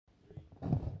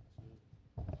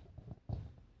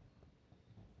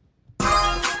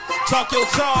Talk your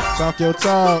talk. Talk your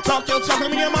talk. Talk your talk.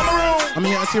 I'm in your mama room. I'm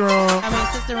in your auntie room. I'm in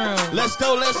sister room. Let's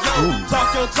go. Ooh.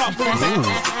 Talk your talk. Wait a second.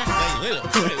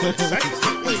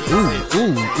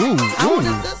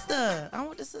 I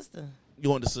want the sister. You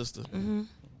want the sister? Mm-hmm.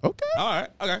 Okay. All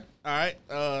right.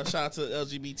 Shout out to the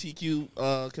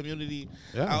LGBTQ community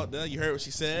out there. You heard what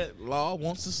she said. Law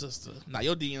wants a sister. Now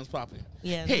your DM's popping.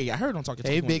 Yeah. Hey, I heard on talking.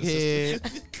 Hey, big head.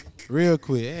 Real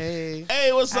quick.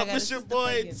 Hey, what's up? It's your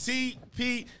boy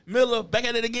T.P. Miller back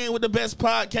at it again with the best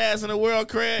podcast in the world,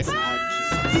 Craig.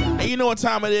 And you know what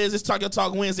time it is? It's Talk Your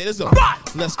Talk Wednesday. Let's go.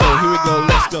 Let's go. Here we go.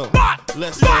 Let's go.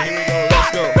 Let's go. Here we go.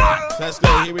 Let's go. Let's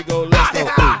go. Here we go. Let's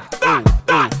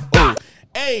go. Ooh.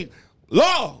 Hey,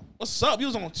 Law, what's up? You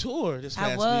was on tour this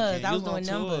past weekend. I was doing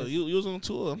numbers. You was on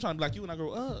tour. I'm trying to be like you when I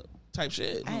grow up. Type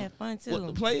shit. I had fun too. What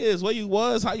the play is, where you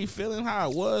was, how you feeling, how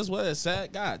it was, what it's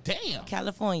at. God damn.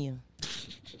 California.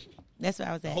 That's where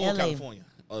I was at. Whole LA. California.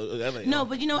 LA. No,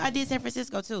 but you know, I did San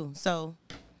Francisco too. So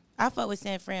I fuck with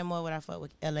San Fran more than I fuck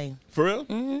with LA. For real?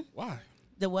 Mm-hmm. Why?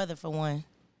 The weather for one.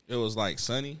 It was like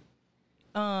sunny.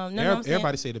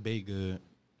 Everybody say the Bay good.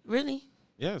 Really?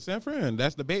 Yeah, San Fran.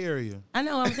 That's the Bay Area. I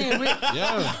know what I'm saying.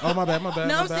 Yeah. Oh, my bad. No, my I'm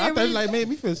bad. saying I thought really. it like made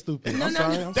me feel stupid. I'm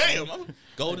sorry. Damn.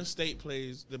 Golden State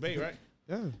plays the Bay, right?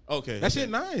 Yeah. Okay. That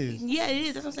shit nice. Yeah, it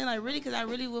is. That's what I'm saying. Like, really, because I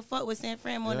really would fuck with San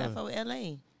Fran more than I fuck with LA.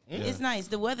 Yeah. It's nice.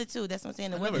 The weather, too. That's what I'm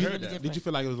saying. The weather is really different. Did you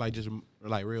feel like it was like just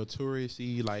like real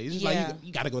touristy? Like, it's just like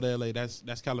you got to go to LA. That's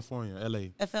California, LA.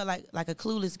 I felt like a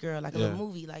clueless girl, like a little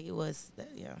movie. Like, it was,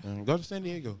 Go to San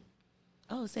Diego.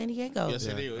 Oh, San Diego. Yeah,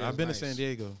 San Diego. I've been to San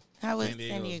Diego. How was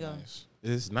San Diego? Nice.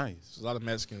 It's nice. There's a lot of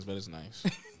Mexicans, but it's nice.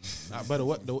 But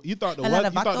you thought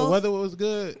the weather was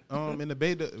good in the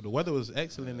Bay. The weather was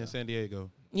excellent in San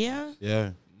Diego. Yeah.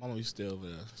 Yeah. Mama, you still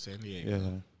there, San Diego. Yeah.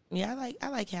 Yeah, I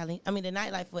like Cali. I mean, the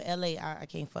nightlife for LA, I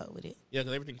can't fuck with it. Yeah,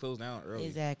 because everything closed down early.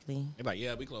 Exactly. They're like,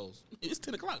 yeah, we closed. It's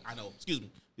 10 o'clock. I know. Excuse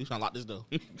me. We trying to lock this door.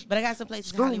 But I got some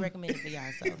places highly recommended for y'all.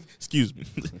 So Excuse me.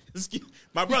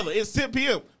 My brother, it's 10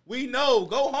 p.m. We know.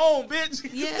 Go home, bitch.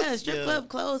 Yeah, strip club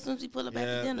closed since we pull up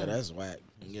after dinner. That's whack.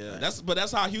 Yeah,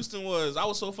 that's how Houston was. I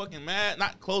was so fucking mad.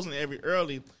 Not closing every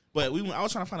early, but I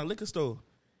was trying to find a liquor store,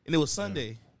 and it was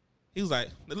Sunday. He was like,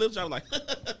 the little guy was like,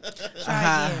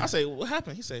 I say, what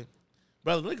happened? He said,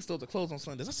 brother, the liquor stores are closed on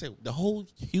Sundays. I said, the whole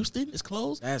Houston is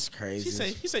closed? That's crazy.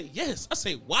 He said, yes. I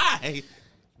say, why?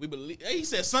 We believe. He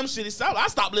said some shit. I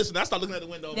stopped listening. I stopped looking at the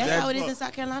window. That's how it is in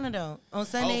South Carolina, though. On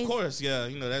Sundays. Of course, yeah.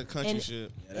 You know, that country shit.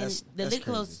 Yeah,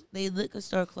 the liquor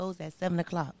store closed at 7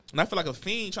 o'clock. And I feel like a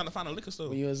fiend trying to find a liquor store.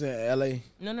 When you was in L.A.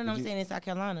 No, I'm saying in South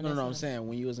Carolina. No, I'm saying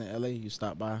when you was in L.A., you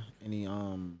stopped by any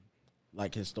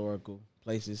like historical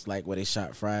places, like where they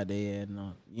shot Friday and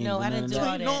no, I didn't do all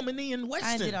that. Normandy and Weston.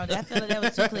 I did all that. I feel like that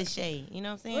was too cliche. You know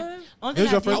what I'm saying? It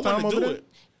was your first time over there?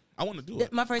 I want to do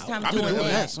it. My first time I've doing been doing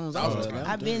that. as soon as I was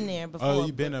I've been there before. Oh,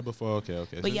 you've been there before. Okay.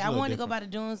 But yeah, I wanted to go by the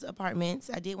Dunes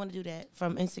apartments. I did want to do that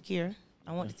from Insecure.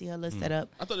 I wanted to see her little setup.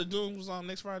 I thought the Dunes was on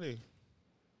next Friday.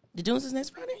 The Dunes is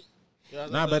next Friday? Yeah,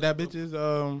 nah, but that bitch is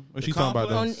what she talking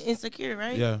about? On Insecure,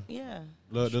 right? Yeah. Yeah.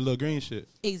 The little green shit.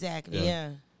 Exactly.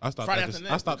 Yeah. I stopped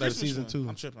at season 2.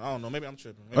 I'm tripping. I don't know. Maybe I'm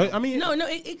tripping. I mean, no,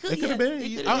 it could. It could have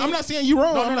been. I'm not saying you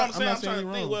wrong. No, I'm saying I'm trying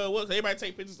to think. Well, everybody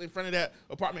take pictures in front of that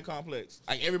apartment complex,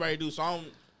 like everybody do. So I don't.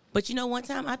 But you know, one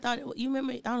time I thought you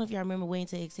remember. I don't know if y'all remember Waiting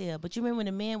to Exhale, but you remember when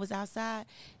the man was outside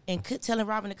and telling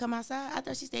Robin to come outside. I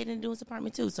thought she stayed in the Dunes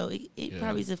apartment too. So it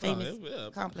probably is a famous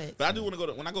complex. But I do want to go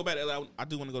to when I go back to LA. I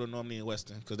do want to go to Normandy and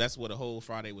Weston because that's where the whole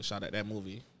Friday was shot at that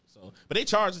movie. So, but they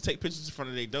charge to take pictures in front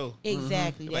of their door.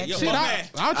 Exactly. Like, That's shit,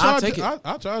 I'll take it.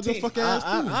 I'll charge the fuck ass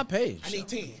too. I'll pay. I need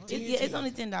 10. It's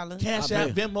only $10. Cash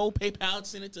out, Venmo, PayPal,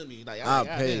 send it to me. Like I'll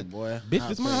pay, boy. Bitch,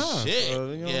 this my house. Shit. You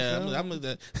know I'm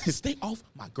gonna stay off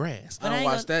my grass. But I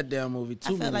watched that damn movie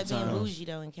too many times. I felt like being times. bougie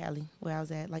though in Cali, where I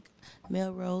was at, like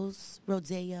Melrose,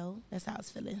 Rodeo. That's how I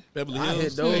was feeling. Beverly I Hills.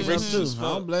 hit those up too. I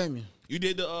don't blame you. You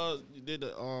did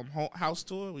the house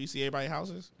tour where you see everybody's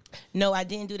houses? No, I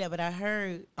didn't do that, but I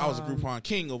heard. I was a Groupon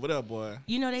king over there, boy.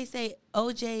 You know, they say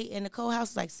OJ and Nicole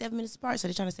House is like 7 minutes apart, so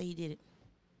they're trying to say he did it.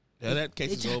 Yeah, that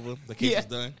case is over. The case is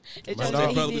done. My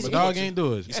dog ain't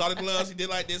do it. You saw the gloves, he did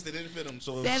like this, they didn't fit him.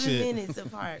 So 7 minutes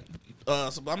apart.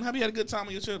 So I'm happy you had a good time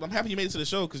on your trip. I'm happy you made it to the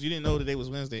show because you didn't know today was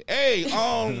Wednesday. Hey,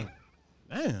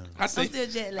 damn. I'm still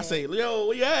jet lagged. I say, yo,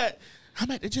 where you at?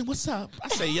 I'm at the gym. What's up? I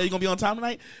say, yeah, you gonna be on time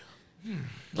tonight?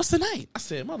 What's the night? I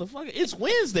said, motherfucker, it's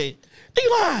Wednesday. They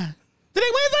lying. Today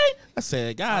Wednesday? I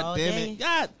said, God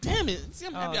damn it. See,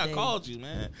 I'm happy I called you,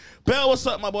 man. Bell, what's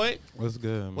up, my boy? What's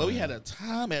good, man? Well, we had a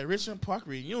time at Richmond Park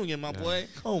reunion, my boy.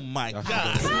 Oh, my God.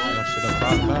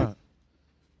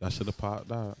 That should have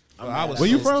popped out. Where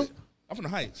you from? I'm from the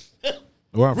Heights.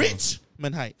 Where I'm Richmond.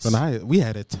 Heights. From the Heights. We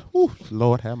had it.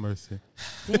 Lord have mercy.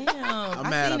 Damn. I'm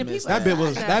mad I missed that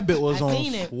bit was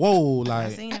on swole.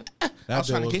 Like, I was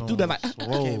trying to get through that. Like, I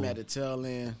came at the tail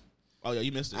end. Oh yeah,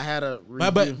 you missed it. I had a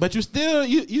review. But you still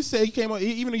you said you came on,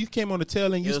 even though you came on the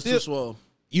tail end, you still swole.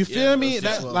 You feel me?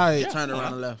 That like turned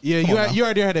around and left. Yeah, you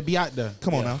already had to be out there.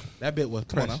 Come on now. That bit was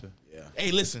pressure. Yeah.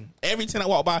 Hey, listen. Every time I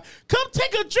walk by, come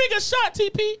take a drink, a shot,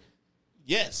 TP.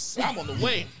 Yes, I'm on the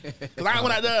way. Cause I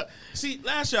went out there. See,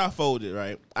 last year I folded.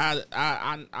 Right.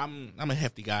 I'm a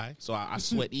hefty guy, so I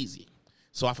sweat easy.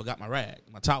 So I forgot my rag,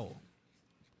 my towel.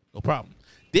 No problem.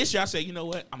 This year I said, you know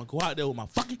what? I'm gonna go out there with my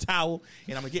fucking towel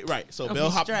and I'm gonna get right. So Bell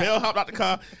hopped out the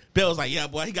car. Bell was like, yeah,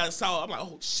 boy, he got his towel. I'm like,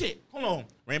 oh shit, hold on.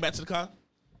 Ran back to the car.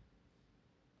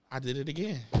 I did it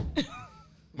again.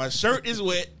 My shirt is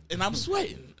wet and I'm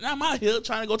sweating. And I'm out here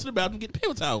trying to go to the bathroom and get the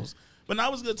paper towels. But now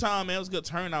it was a good time, man. It was a good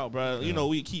turnout, bro. Yeah. You know,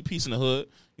 we keep peace in the hood.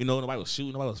 You know, nobody was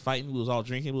shooting, nobody was fighting. We was all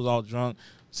drinking, we was all drunk,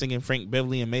 singing Frank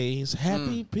Beverly and Maze.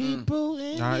 Happy people.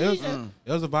 It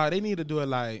was a vibe. They need to do it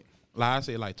like I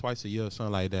say, like twice a year or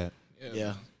something like that.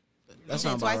 Yeah. That's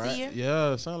not twice right. a year?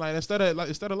 Yeah, something like that.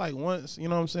 Instead of like once, you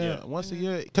know what I'm saying? Yeah. Once a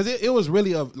year. Because it was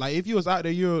really like if you was out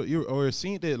there you or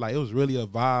seen it, like it was really a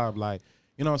vibe. Like,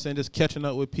 you know what I'm saying? Just catching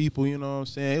up with people, you know what I'm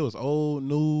saying? It was old,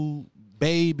 new,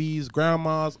 babies,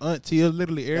 grandmas, auntie,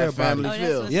 literally everybody. Like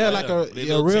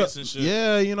a real,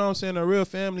 yeah, you know what I'm saying? A real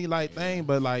family like thing.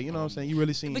 But like, you know what I'm saying? You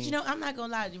really seen. But you know, I'm not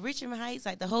gonna lie. Richmond Heights,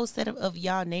 like the whole setup of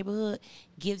y'all neighborhood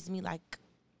gives me like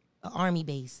an army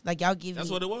base. Like y'all give That's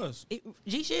me. what it was.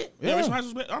 G shit? Yeah, Richmond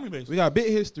Heights was army base. We got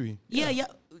big history. Yeah.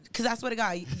 Because I swear to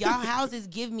God, y'all houses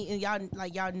give me, and y'all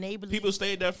neighborhood. People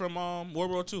stayed there from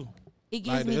World War II. It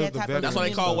gives me that type of. That's why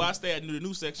they call where I stay at the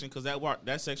new section, because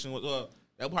that section was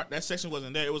that section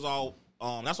wasn't there. It was all.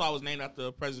 That's why I was named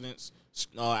after presidents.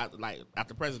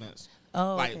 After presidents.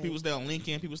 Oh, like okay. people stay on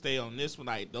Lincoln, people stay on this one.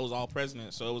 Like those all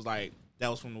presidents. So it was like that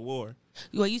was from the war.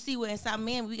 Well, you see, in South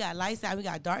Miami, we got light side, we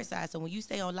got dark side. So when you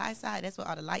stay on light side, that's where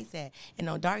all the lights at. And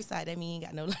on dark side, that mean you ain't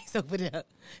got no lights over there.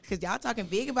 Because y'all talking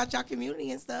big about y'all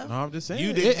community and stuff. No, I'm just saying.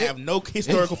 You didn't have no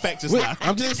historical facts just now.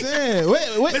 I'm just saying.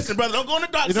 Wait. Listen, brother, don't go on the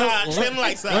dark side. Stay on the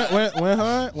light side. When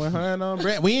her and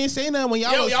Brad, we ain't say nothing when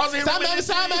y'all was in South Miami,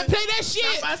 play that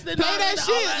shit. Play that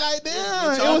shit. Like,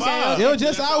 damn. It was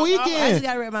just our weekend. I just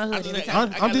got to rep my hood.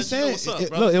 I'm just saying.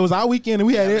 Look, it was our weekend and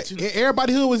we had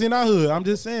everybody hood was in our hood. I'm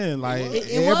just saying, like,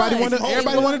 everybody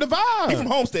wanted the vibe. He from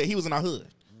Homestead. He was in our hood.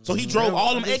 So he drove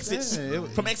all them exits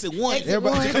from exit 1. Come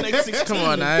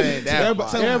on, now.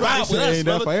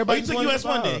 Everybody took US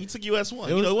 1 then. He took US 1.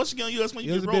 You know, once you get on US 1,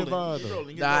 you get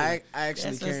rolling. I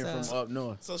actually came from up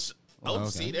north. So,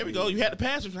 see, there we go. You had to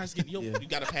pass. You got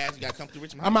to pass. You got to come through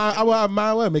Richmond. I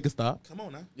might well make a stop. Come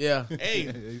on now. Yeah.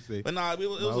 Hey. But nah, it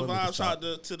was a vibe. Shout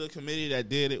out to the committee that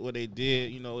did it, what they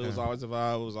did. You know, it was always a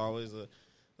vibe. It was always a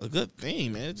good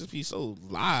thing, man. It just be so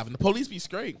live. And the police be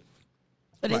straight.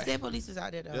 But they said police was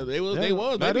out there, though. Yeah, they was. They be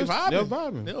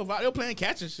vibing. They were playing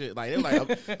catch and shit. Like, they were like,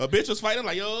 a bitch was fighting,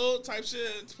 like, yo, type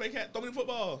shit, play cat, throw me the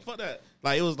football. Fuck that.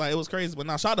 Like, it was crazy. But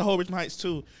now, shout out to whole Richmond Heights,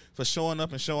 too, for showing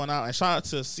up and showing out. And shout out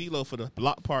to CeeLo for the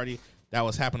block party that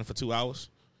was happening for 2 hours.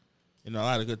 You know,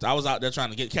 I was out there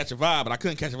trying to catch a vibe, but I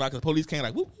couldn't catch a vibe because the police came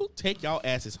like, whoop, whoop, take y'all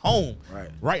asses home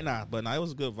right now. But now, it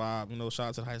was a good vibe. You know, shout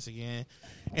out to the Heights again.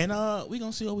 And we going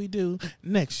to see what we do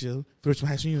next year for Richmond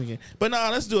Heights Reunion. But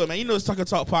let's do it, man. You know, it's Talk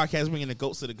Podcast, bringing the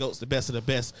goats to the goats, the best of the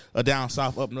best, down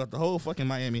south, up north, the whole fucking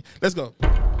Miami. Let's go.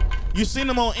 You seen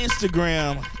them on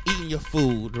Instagram eating your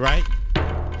food, right?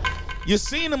 You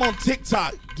seen them on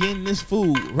TikTok getting this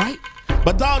food, right?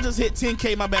 But dog just hit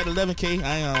 10K, my bad, 11K.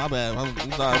 My bad. I'm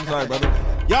sorry, brother.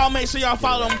 Y'all make sure y'all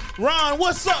follow him. Ron,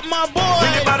 what's up, my boy?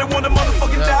 Anybody want to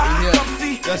motherfucking die? Come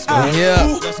see. Let's go.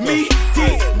 Let's go. Me,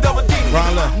 D, double D.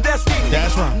 Ron left.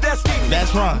 That's Ron. That's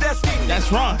Ron.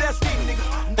 That's Ron.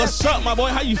 What's up, my boy?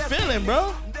 How you feeling,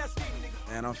 bro?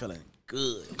 Man, I'm feeling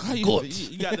good. How you good?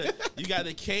 You got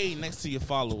the K next to your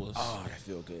followers. Oh, that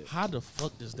feel good. How the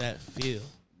fuck does that feel?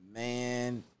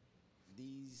 Man,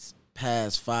 these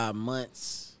past 5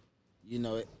 months, you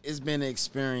know, it's been an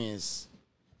experience,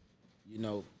 you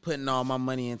know, putting all my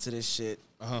money into this shit,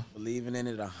 believing in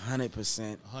it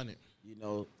 100%. You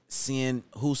know, seeing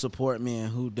who support me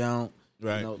and who don't.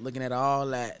 Right. You know, looking at all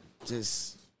that,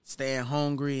 just staying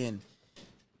hungry, and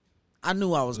I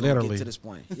knew I was going to get to this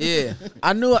point. Yeah.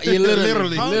 I knew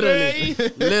literally.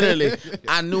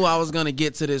 I knew I was going to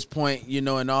get to this point, you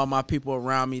know, and all my people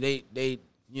around me, they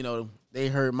you know, they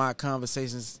heard my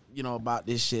conversations, you know, about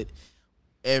this shit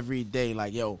every day.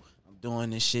 Like, yo, I'm doing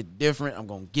this shit different. I'm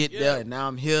going to get there, and now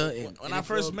I'm here. When I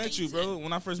first met you, bro,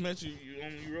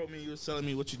 you wrote me, you was telling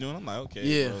me what you're doing. I'm like, okay,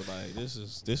 Yeah. bro, like this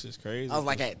is crazy. I was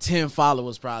like at 10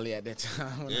 followers probably at that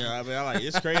time. Yeah, I mean, I like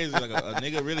it's crazy. Like a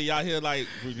nigga really out here like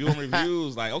reviewing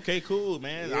reviews. Like, okay, cool,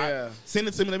 man. Yeah. Send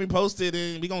it to me. Let me post it,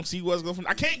 and we gonna see what's going from.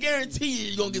 I can't guarantee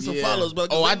you gonna get some Yeah. followers, but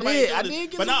Oh, I did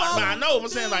get but some I followers. know. I'm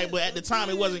saying like, but at the time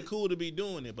it wasn't cool to be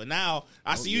doing it. But now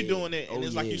I see you yeah. doing it, and Oh,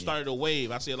 it's like you yeah. started a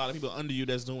wave. I see a lot of people under you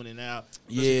that's doing it now.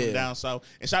 Yeah. Especially from down south.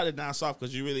 And shout out to down south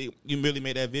because you really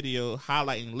made that video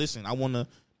highlighting. Listen, I want to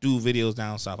do videos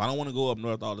down south. I don't want to go up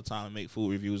north all the time and make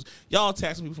food reviews. Y'all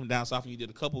tagged some people from down south, and you did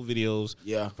a couple videos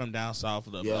from down south.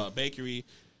 The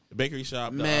bakery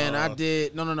shop. Man, I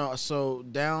did no. So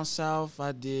down south,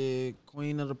 I did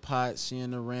Queen of the Pot, she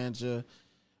and the Ranger.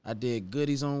 I did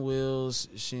Goodies on Wheels,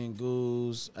 she and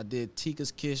Goose. I did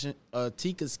Tika's Kitchen.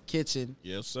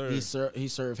 Yes, sir. He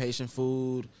served Haitian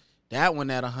food. That one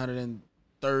at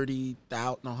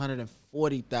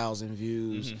 140,000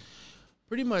 views. Mm-hmm.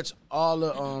 Pretty much all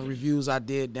the reviews I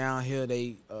did down here,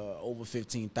 they over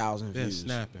 15,000 Been views.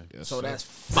 snapping. Yes, So sir. that's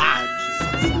fire.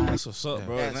 That's what's up,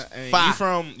 bro. That's And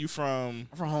fire. you from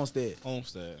I'm from Homestead.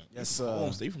 Homestead. Yes, sir.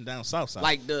 Homestead. You from down south side.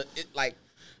 Like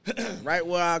right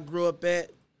where I grew up at,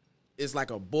 it's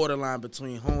like a borderline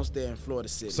between Homestead and Florida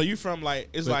City. so you from like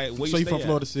it's like where So you you from stay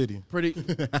Florida at? City? pretty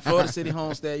Florida City,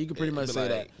 Homestead. You can pretty much But, say like,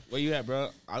 that. Where you at, bro?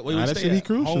 Where Nah, you that stay shit be at?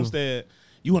 crucial. Homestead.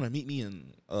 You want to meet me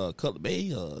in Cutler Bay?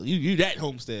 You that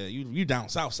Homestead? You down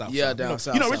south? Yeah, down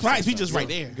south, You know, south, Richmond Heights, we south, just south. right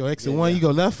there. Go exit one, you go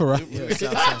left or right? Yeah,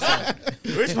 south.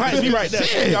 Richmond Heights, we right there.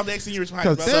 So y'all next to you, Richmond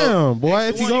Heights, Cause brother. damn, boy,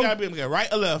 if you You go, gotta be able to go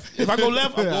right or left. If I go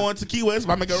left, I'm going to Key West. If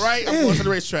I make a right, I'm going to the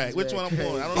racetrack. Which one I'm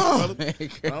going? I don't know, brother.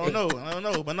 I don't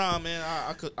know. But nah, man,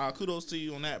 I kudos to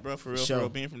you on that, bro. For real, Sure. for real.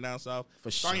 Being from down south, For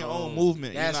starting your sure. own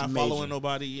movement. That's You're not major. following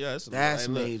nobody. Yeah, That's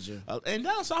look, major. and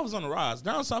down south is on the rise.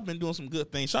 Down south been doing some good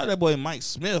things. Shout out to that boy Mike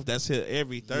Smith. That's here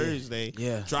every Thursday.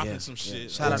 Yeah, dropping yeah, some yeah.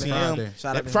 shit. Shout out to OTM. him.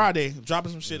 Shout out to him. Friday,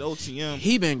 dropping some shit. OTM.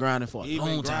 He been grinding for a He long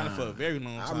been grinding time. for a very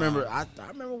long time. I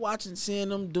remember seeing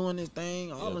them doing this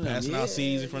thing. All of them passing out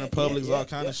seeds in front of Publix, all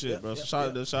kind of shit, bro. So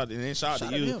shout out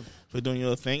to you him. for doing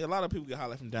your thing. A lot of people get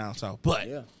highlight from down south, but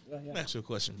Yeah. let me ask you a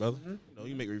question, brother. You know,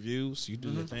 you make reviews, you do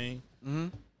your thing. Mm-hmm.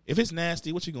 If it's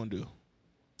nasty, what you gonna do?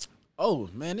 Oh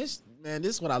man, this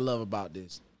is what I love about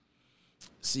this.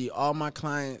 See, all my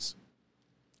clients,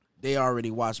 they already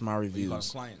watch my A lot reviews.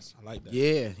 of clients, I like that.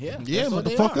 Yeah. Yeah, That's what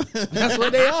they motherfucker. are. That's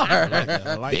what they are.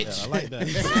 I like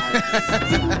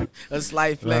that. A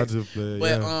slight Nah, flex. just play,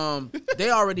 But yeah. they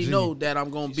already know that I'm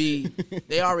gonna be.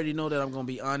 They already know that I'm gonna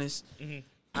be honest. Mm-hmm.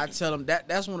 I tell them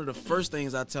that's one of the first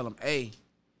things I tell them. Hey,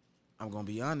 I'm gonna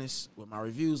be honest with my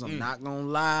reviews. I'm not gonna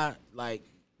lie. Like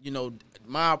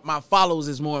my follows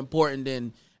is more important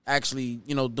than actually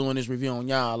doing this review on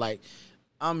y'all. Like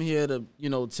I'm here to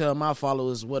tell my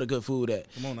followers what a good food at.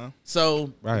 Come on now.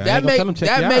 So Right, I that ain't gonna tell them make check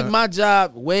that you make out. my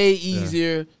job way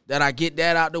easier that I get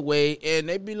that out the way, and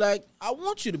they be like, "I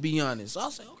want you to be honest." So I'll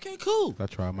say, "Okay, cool, I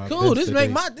try my cool. best This make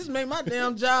today. my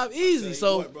damn job easy."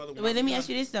 So But let me ask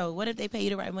you this though: what if they pay you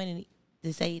the right money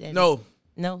to say that? no,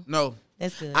 no,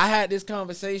 that's good. I had this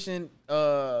conversation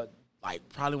like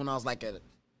probably when I was like at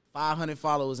 500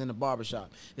 followers in the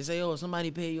barbershop. They say, "Oh, somebody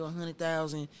pay you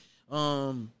 100,000.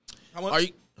 How much? Are you?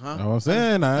 Huh? Know what I'm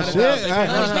saying? Nah, shit.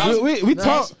 no. We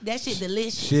talk that shit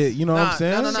delicious. shit. You know what I'm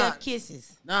saying? no. Chef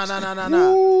kisses. Nah.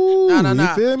 Ooh, Nah.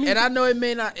 You feel me? And I know it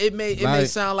may may Like-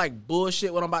 sound like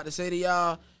bullshit what I'm about to say to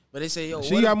y'all, but they say, yo,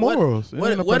 She what got if- morals. What,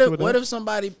 Ain't no what, pressure if, with what that. if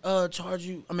somebody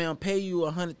pay you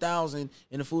 100,000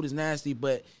 and the food is nasty,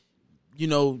 but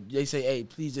they say, hey,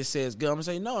 please just say it's good. I'm gonna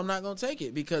say, no, I'm not gonna take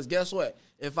it because guess what?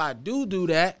 If I do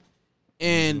that,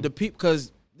 and the people,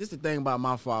 because this is the thing about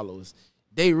my followers.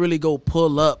 They really go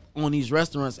pull up on these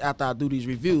restaurants after I do these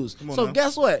reviews. So now.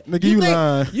 guess what? Nigga, you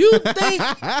lying.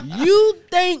 You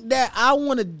think that I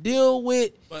want to deal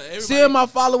with But everybody- seeing my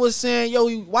followers saying, "Yo,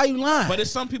 why you lying?" But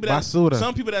it's some people Basura.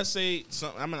 that say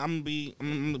I'm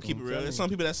gonna keep it real. There's some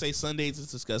people that say Sundays is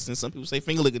disgusting. Some people say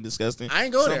finger licking disgusting. I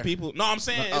ain't go some there. people. No, I'm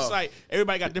saying Oh. it's like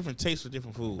everybody got different tastes for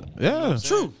different food. Yeah.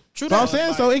 True So I'm that.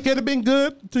 saying, so it could have been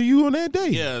good to you on that day.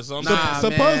 Yeah, so I'm Nah,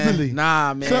 saying. supposedly. man.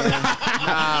 Nah,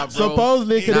 bro.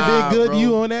 Supposedly it could have Nah, been good bro. to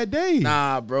you on that day.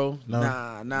 Nah, bro.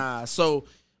 No. Nah. So,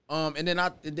 and then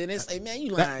they say, "Man,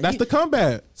 you lying." That's the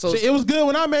comeback. So- Shit, it was good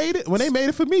when I made it. When they made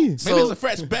it for me. Maybe So- it's a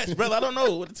fresh batch, brother. I don't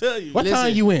know what to tell you. What Listen.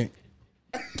 time you went?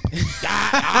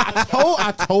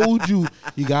 I told you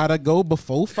gotta go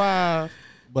before 5,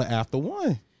 but after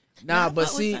 1. Nah, I but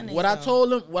fuck with see Sundays, what though.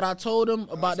 I told him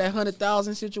about that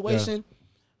 100,000 situation.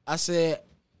 I said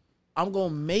I'm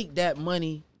gonna make that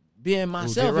money being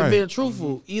myself and being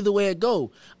truthful. Either way it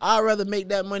go, I'd rather make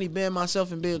that money being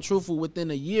myself and being truthful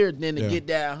within a year than to get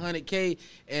that 100K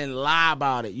and lie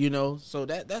about it. You know, so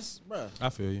that's bro. I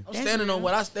feel you. I'm standing on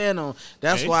what I stand on.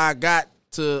 That's why I got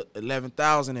to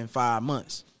 11,000 in 5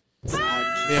 months.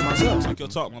 Being myself. Take your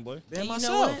talk, my boy. Being And you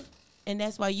myself. know what? And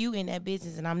that's why you in that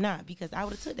business and I'm not, because I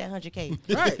would have took that 100K.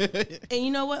 Right. And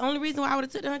you know what? Only reason why I would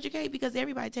have took the 100K because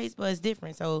everybody taste buds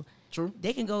different. So True.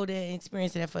 they can go there and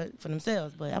experience that for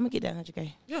themselves. But I'm gonna get that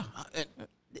 100K. Yeah.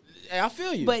 I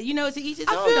feel you. But you know, to each his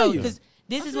I own feel though, you. because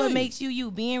this is what makes you.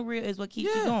 Being real is what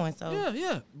keeps you going. So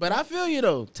yeah. But I feel you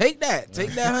though. Take that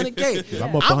 100K.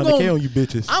 I'm up 100K on you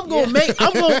bitches. I'm gonna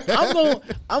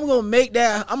make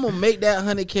that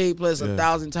 100K plus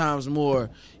 1,000 times more.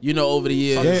 You know, over the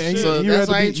years. Yeah, and so you that's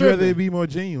why I ain't tripping. rather be more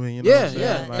genuine. You know Yeah, what I'm saying?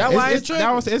 yeah. Like, That's why I ain't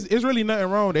tripping. it's really nothing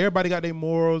wrong. Everybody got their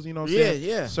morals. You know what I'm saying?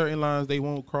 Yeah. Certain lines they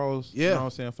won't cross. Yeah. You know what I'm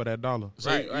saying, for that dollar.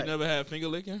 So Right, you right. never had finger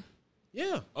licking?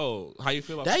 Yeah. Oh, how you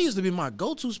feel about That used to be my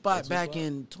go-to spot back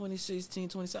in 2016,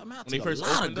 2017. Man, I they took first a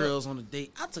lot of opened up? girls on a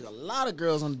date. I took a lot of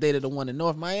girls on a date at the one in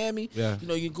North Miami. Yeah. You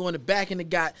know, you go in the back and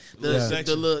it got the little,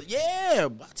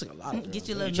 I took a lot of girls. get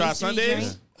your little You try mystery Sundays?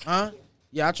 drink. Huh?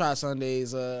 Yeah, I tried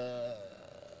Sundays.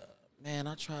 Man,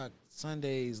 I tried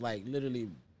Sundays like literally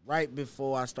right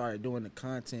before I started doing the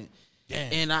content.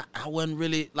 Damn. And I wasn't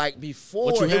really like before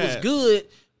What you it was had? good,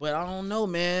 but I don't know,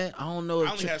 man. I don't know I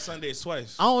if only had Sundays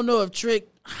twice. I don't know if Trick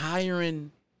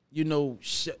hiring, you know,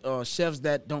 chefs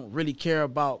that don't really care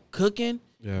about cooking.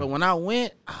 Yeah. But when I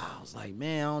went, I was like,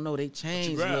 man, I don't know. They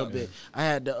changed a little grabbed? bit. I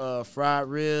had the fried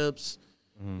ribs,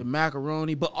 the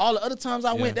macaroni, but all the other times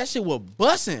I went, that shit was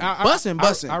busting.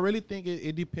 I really think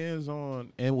it depends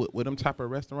on and with them type of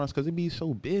restaurants because it be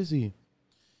so busy.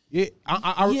 Yeah,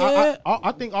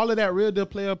 I think all of that real deal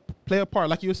play a part.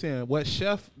 Like you were saying, what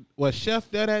chef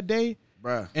there that day,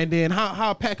 Bruh. and then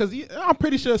how packed. Because I'm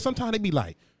pretty sure sometimes they be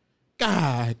like,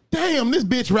 God damn, this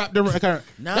bitch wrapped around. That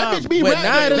bitch be but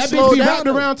now it wrapped, slowed down, wrapped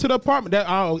though. around to the apartment. That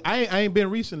I ain't been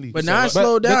recently. But now it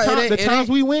slowed down. The times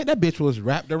we went, that bitch was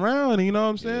wrapped around. You know what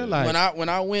I'm saying? Like When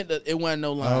I went, it wasn't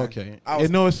no line. okay, I was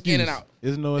it's no excuse. in and out.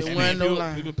 It's no excuse. wasn't no People,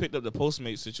 line. people picked up the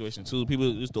Postmates situation too. People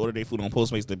used to order their food on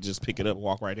Postmates to just pick it up,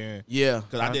 walk right in. Yeah.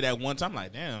 Because I did that one time.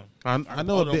 Like, damn. I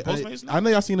know. order on Postmates now? I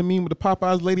know y'all seen the meme with the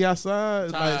Popeyes lady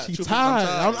outside. Tired. Like she Truth is, tired.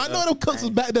 I'm tired. I know them cooks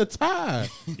was back there tired.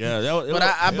 Yeah,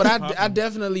 I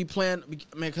definitely plan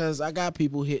because I got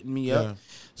people hitting me up,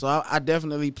 so I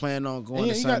definitely plan on going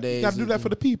to Sundays. You got to do that for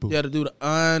the people. Yeah, to do the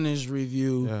honest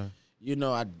review. Yeah. You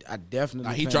know, I definitely.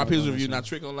 Nah, he plan dropped on his doing review. that Not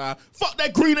Trick on live. Fuck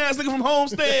that green ass nigga from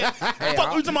Homestead. Fuck you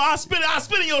talking about? I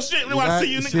spit in your shit when I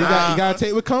see you, See, nigga. you gotta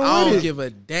take what comes I with don't it. give a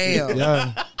damn.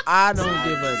 Yeah. I don't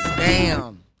give a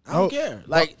damn. I don't Oh. care.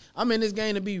 Like I'm in this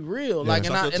game to be real. Like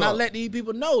Talk your I talk. let these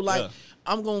people know. Like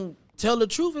I'm gonna tell the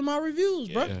truth in my reviews,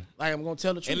 bro. Yeah. Like I'm gonna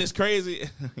tell the truth. And it's crazy.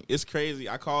 It's crazy.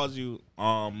 I called you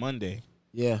on Monday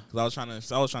yeah, because I was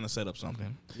trying to set up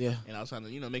something. yeah. And I was trying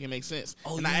to make it make sense.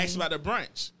 Oh, and I asked you about the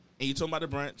brunch. And you told me about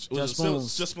the brunch. It was Just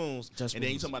Spoons. Just Spoons. Just And then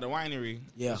you Spoons. told me about the winery.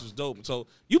 Yeah. Which was dope. So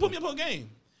you put me up on game.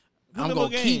 I'm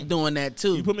gonna keep doing that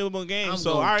too. You put me up on game. I'm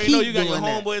So gonna I already know keep you got your doing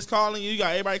that. homeboys calling you. You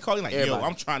got everybody calling like,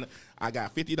 Everybody. yo, I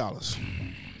got $50.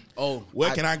 Oh,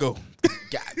 Where can I go?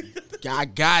 I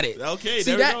got it. Okay,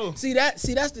 see there we go. See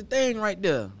that's the thing right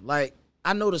there. Like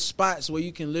I know the spots where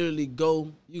you can literally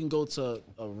go. You can go to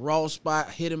a raw spot,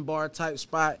 hidden bar type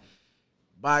spot,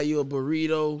 buy you a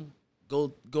burrito,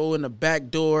 go in the back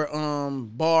door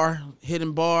bar,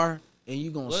 hidden bar, and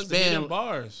you gonna Where's the spend. hidden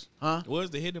bars? Huh? Where's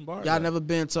the hidden bars? Y'all at? never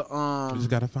been to You just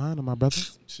gotta find them, my brother.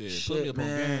 Shit, put me up on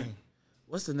man. game.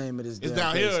 What's the name of this? It's damn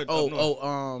down place? here or up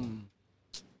north?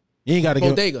 You ain't gotta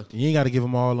Bodega. You ain't gotta give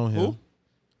them all on him. Who?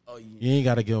 Oh, yeah. You ain't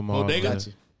gotta give them all. Bodega? on Got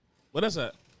him. you. What is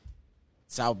that?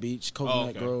 South Beach, Coconut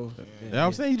okay. Grove. Yeah,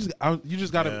 I'm saying you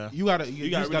just gotta Yeah. you gotta You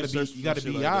just gotta gotta really be search you gotta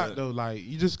some be shit like out that. though. Like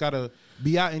you just gotta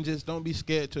be out and just don't be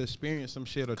scared to experience some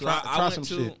shit or try some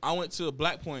shit. I went to a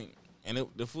Black Point and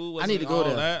the food wasn't I need to go all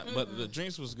there. that, but the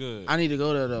drinks was good. I need to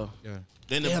go there though. Yeah.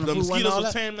 Then Damn, the the food wasn't mosquitoes all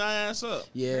was that? tearing my ass up.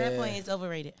 Yeah. That point is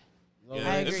overrated.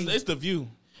 Yeah, I agree. It's the view.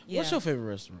 Yeah. What's your favorite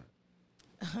restaurant?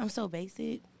 I'm so basic.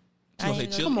 You I say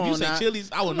ain't Chili's? gonna- Come You on say now.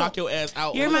 Chili's? I will knock your ass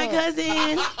out. You're my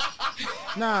cousin.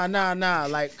 Nah.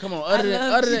 Like, come on. I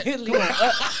love Other Chili's.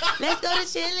 Let's go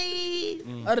to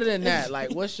Chili's. other than that,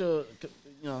 like, what's your,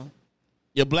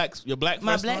 Your black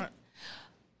My restaurant? black.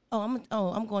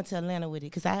 I'm going to Atlanta with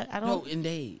it because I no, don't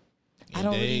indeed. I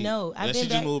don't really Indeed. know. Unless you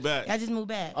just moved back. I just moved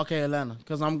back. Okay, Atlanta,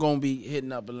 because I'm gonna be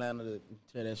hitting up Atlanta to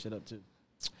tear that shit up too.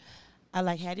 I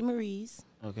like Hattie Marie's.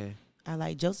 Okay. I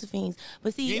like Josephine's.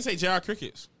 But You see, didn't say J.R.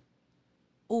 Crickets.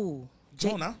 ooh,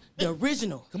 Come on now. The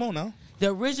original. Come on now. The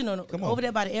original Come on. over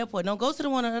there by the airport. Don't go to the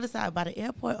one on the other side by the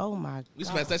airport. Oh my We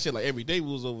god. smashed that shit like every day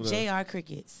we was over there. JR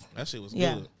Crickets. That shit was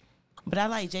Yeah. good. But I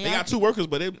like JR. They got 2 workers,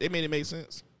 but it made it make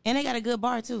sense. And they got a good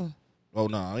bar too. Oh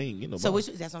no, I ain't getting no So bar.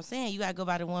 that's what I'm saying. You gotta go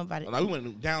by the one by the. Like, we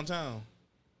went downtown.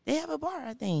 They have a bar,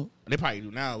 I think. They probably do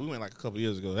now. We went like a couple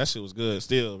years ago. That shit was good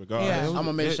still, regardless. Yeah. I'm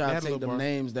gonna make They sure I had a take little them bar.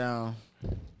 names down.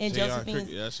 And JR Josephine's.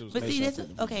 Cricket, that shit was But nice. see, this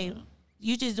okay.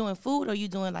 You just doing food, or you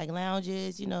doing like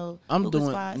lounges? I'm hookah doing,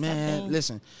 spots, man, something?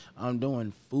 listen, I'm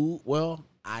doing food. Well,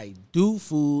 I do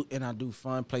food and I do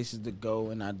fun places to go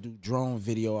and I do drone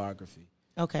videography.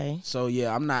 Okay. So,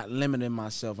 yeah, I'm not limiting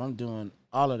myself. I'm doing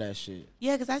all of that shit.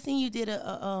 Yeah, because I seen you did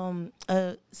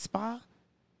a spa.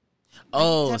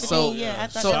 Oh, type of so, thing, yeah, I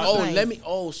thought so that was let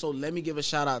nice. me give a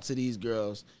shout out to these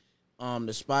girls.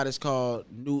 The spot is called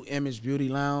New Image Beauty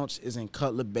Lounge. Is in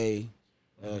Cutler Bay.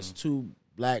 It's 2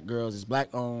 black girls. It's black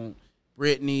owned.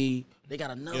 Brittany. They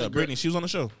got another Yeah, girl. Brittany, she was on the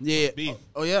show. Yeah. B.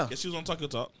 Oh, yeah. Yeah, she was on Talk Your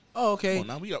Talk. Oh, okay. Come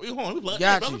on now, we blood,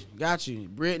 Got brother. you, got you.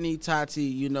 Brittany,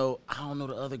 Tati, I don't know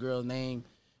the other girl's name,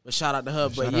 but shout out to her.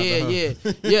 But Shout out to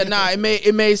her. yeah. Nah,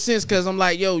 it made sense because I'm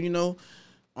like, yo,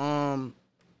 I'm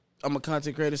a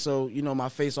content creator, so my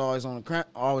face always on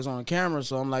the camera.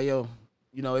 So I'm like, yo,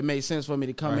 it made sense for me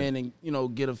to come in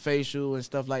and get a facial and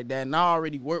stuff like that. And I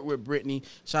already worked with Brittany.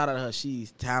 Shout out to her,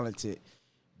 she's talented.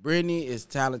 Brittany is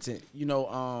talented,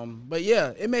 But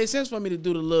yeah, it made sense for me to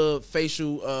do the little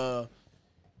facial,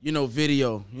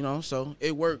 video, So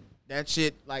it worked. That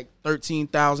shit like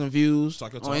 13,000 views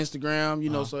on Talk Your Talk.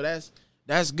 Instagram, So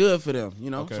that's good for them,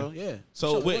 Okay. So yeah.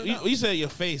 So it worked out. you said your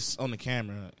face on the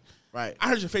camera. Right. I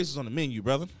heard your face was on the menu,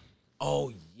 brother.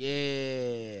 Oh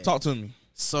yeah. Talk to me.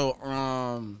 So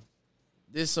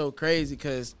this so crazy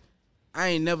because I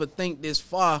ain't never think this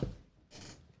far.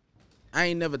 I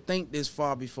ain't never think this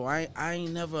far before. I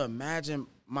ain't never imagined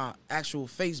my actual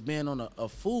face being on a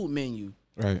food menu.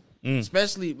 Right.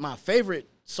 Especially my favorite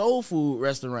soul food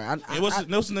restaurant. Hey, what's the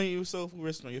name of your soul food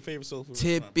restaurant? Your favorite soul food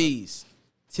restaurant? Tippies.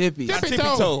 Not Tippy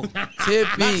Toe. Not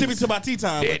Tippy Toe by tea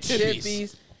time, but Tippies.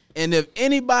 Tippies. And if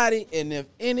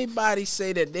anybody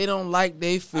say that they don't like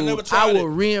their food, never tried I will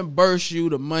it. reimburse you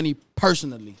the money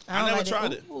personally. I don't never like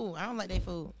tried that. it. Ooh, I don't like that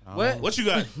food. What you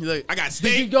got? Look, I got did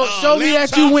steak. you go? Show me lamb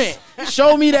that you chops. went.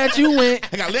 Show me that you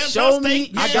went. I got lamb Show chops, me.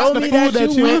 steak. I Yeah. got Show the me food that that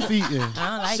you you went. was eating. I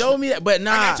don't like Show it. me that, but I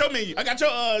nah, got your menu. I got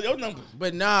your number.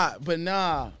 but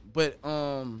nah.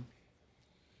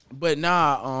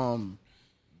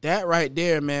 That right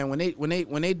there, man. When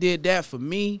they did that for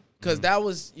me, because that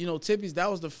was Tippy's.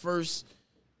 That was the first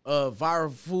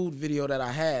viral food video that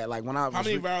I had. Like when I was How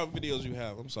many viral videos you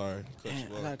have? I'm sorry. Man,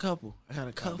 I got a couple.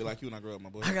 I'll be like you when I grow up,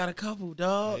 my boy. I got a couple,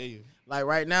 dog. I hear you. Like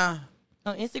right now,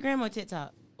 On Instagram or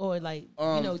TikTok? Or like,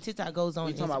 TikTok goes on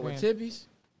we talking Instagram. about with Tippy's.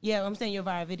 Yeah, I'm saying your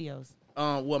viral videos.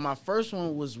 Well, my first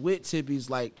one was with Tippy's,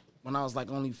 like when I was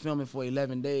like only filming for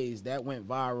 11 days. That went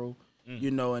viral,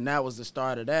 and that was the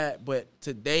start of that. But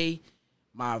today,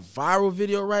 my viral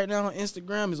video right now on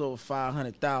Instagram is over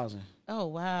 500,000. Oh,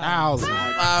 wow. 500,000.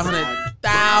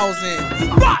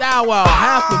 Wow,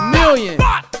 500,000.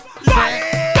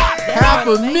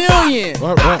 500,000.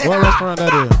 What restaurant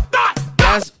that is?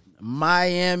 That's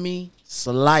Miami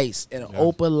Slice in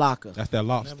Opalaka. That's that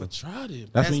lobster. Never tried it.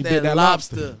 That's That's when you that did that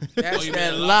lobster. lobster. That's you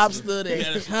that made lobster that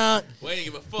cunt. Well, ain't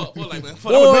give a fuck. Boy, like, man,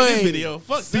 fuck, I'm gonna make this video.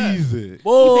 Fuck that. Season.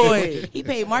 Boy. He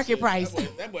paid market price.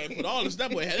 That boy put all this.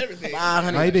 That boy had everything.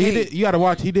 500K. He did. You gotta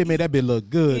watch. He did make that bit look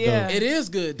good Yeah. though. It is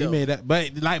good He though. made that,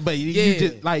 but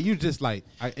you just like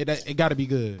it got to be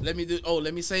good. Let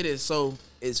me say this. So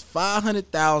it's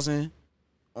 500,000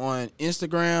 on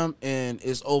Instagram and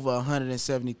it's over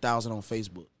 170,000 on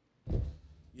Facebook.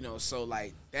 So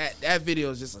like that video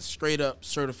is just a straight up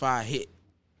certified hit.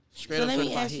 So let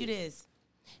me ask you this.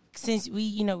 Since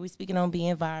we're speaking on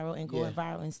being viral and going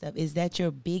viral and stuff, is that your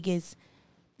biggest,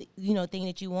 thing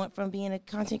that you want from being a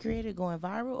content creator, going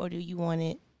viral, or do you want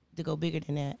it to go bigger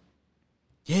than that?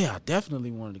 Yeah, I definitely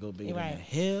wanted to go bigger Right. than that.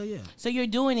 Hell yeah. So you're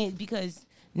doing it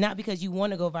not because you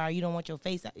want to go viral, you don't want your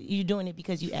face out. You're doing it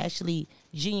because you actually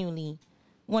genuinely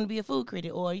want to be a food creator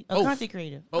or a Both. content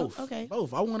creator. Both. Oh, okay.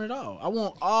 Both. I want it all. I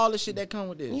want all the shit that come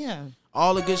with this. Yeah.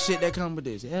 All the good shit that come with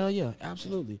this. Hell yeah.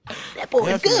 Absolutely. That boy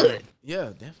Definitely. good.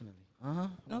 Yeah, definitely. Uh-huh.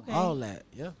 Okay. All that.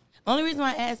 Yeah. Only reason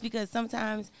why I ask because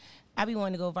sometimes I be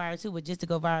wanting to go viral too, but just to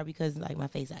go viral because like my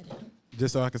face out there.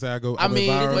 Just so I can say I go. I went mean,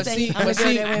 viral. but see, I'm a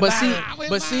girl that went I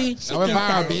went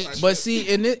viral, bitch. but see,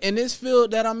 in this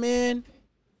field that I'm in,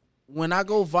 when I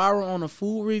go viral on a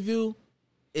food review,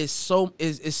 it's so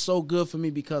good for me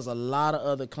because a lot of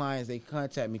other clients they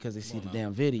contact me because they see the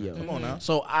damn video. Come on now.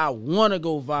 So I want to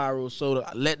go viral so to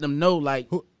let them know like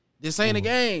This ain't a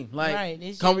game. Like,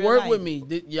 Right, come work with me.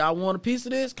 Y'all want a piece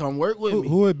of this? Come work with me.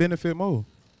 Who would benefit more?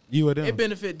 You or them? It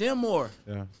benefit them more.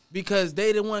 Yeah. Because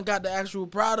they the one got the actual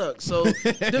product. So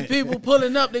the people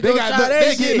pulling up, they go try they that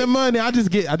getting shit. the money. I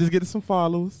just get some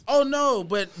followers. Oh no,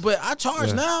 but I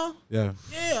charge now. Yeah.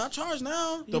 Yeah, I charge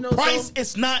now. The price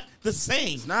is not the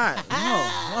same. It's not.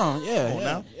 No, yeah.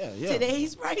 now. Yeah.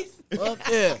 Today's price. Well,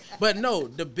 yeah. But no,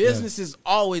 the business is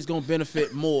always gonna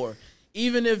benefit more.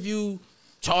 Even if you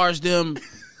charge them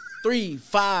 $3,000,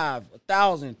 $5,000,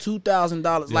 $1,000,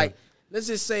 $2,000. Like, let's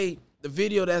just say the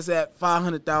video that's at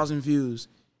 500,000 views.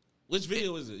 Which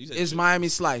video is it? You said It's Miami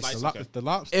Slice. The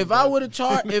lobster. If I would have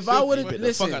charged, the fuck out of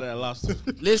listen, that lobster.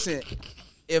 listen,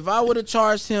 if I would have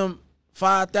charged him See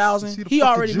 $5,000, the he fucking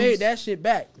already juice? made that shit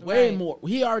back. Way Right. more.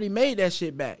 He already made that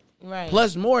shit back. Right.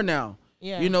 Plus more now.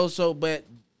 Yeah. You know, so but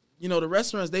you know the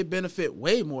restaurants they benefit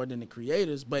way more than the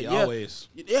creators. But Yeah, yeah, always.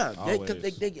 yeah, Always.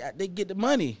 they get the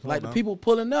money like on the now. people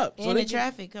pulling up. And they the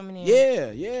traffic coming in.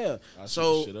 Yeah. I see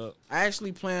So the shit up. I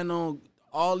actually plan on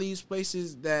all these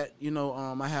places that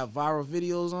I have viral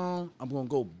videos on. I'm gonna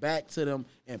go back to them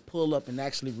and pull up and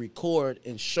actually record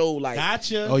and show like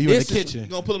Gotcha. Oh, you in the this is- kitchen? You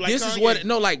gonna put it like this is Kanye?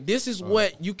 what this is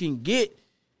what you can get.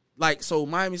 Like so,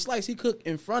 Miami Slice he cooked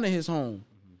in front of his home,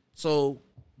 so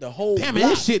the whole Damn it,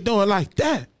 block, this shit doing like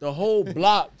that. the whole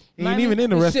block. He ain't even in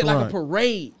the This shit like a restaurant.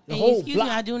 parade. The And whole excuse block.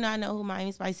 me, I do not know who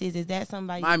Miami Spice is. Is that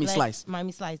somebody? Miami black? Slice.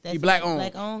 Miami Slice. That's He black owned.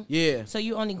 Black owned. Yeah. So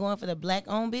you only going for the black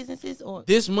owned businesses, or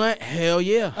This month, hell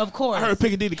yeah. of course? I heard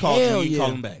Piccadilly called you. Hell You ain't yeah.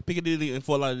 call him back. Piccadilly in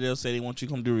Fort Lauderdale say they want you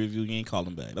to come do a review. You ain't call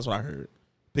him back. That's what I heard.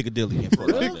 Piccadilly in Fort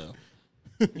Lauderdale.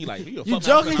 He like, you You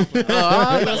joking? I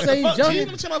was gonna say you Let me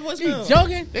joking. check my You voicemail.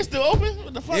 joking? They still open?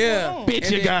 What the fuck? Yeah. going on? Bitch,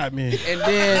 And you then- got me. And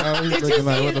then I was looking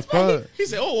like, what the fuck? He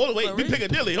said, "Oh, wait, we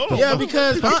Piccadilly. Hold on." yeah, bro.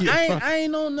 because Fuck you. I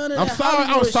ain't know none of I'm that. sorry. I'm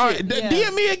Hollywood sorry. shit. Yeah.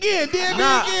 DM me again. DM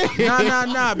me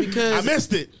again. Nah, because I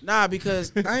missed it. Nah,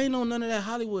 because I ain't know none of that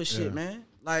Hollywood shit, man.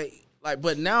 Like,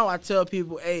 but now I tell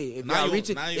people, hey, if Now y'all you-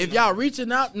 reaching, now you if know. y'all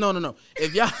reaching out, no,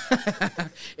 if y'all,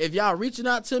 if y'all reaching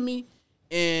out to me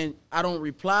and I don't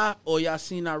reply or y'all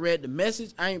seen I read the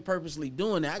message, I ain't purposely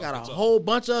doing that. I got a whole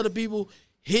bunch of other people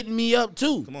hitting me up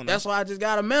too. Come on now. That's why I just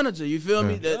got a manager. You feel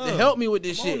me? To Yeah. help me with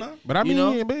this Come on shit. now. But I mean, you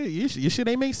know? man, your shit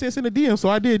ain't make sense in the DM, so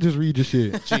I did just read your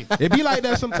shit. It be like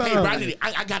that sometimes. Hey, bro,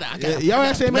 I got it. Y'all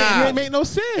actually Nah. you ain't make no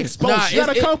sense. Nah, you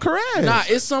gotta it's- come correct. Nah,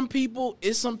 it's some people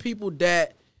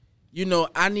that,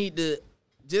 I need to,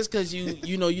 just because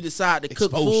you decide to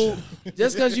cook Exposure. food,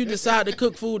 just because you decide to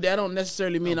cook food, that don't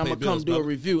necessarily mean Don't I'm pay gonna come bills, do a brother.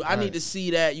 review. I need to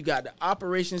see that you got the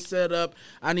operation set up.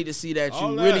 I need to see that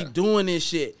All you that. really doing this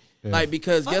shit. Like,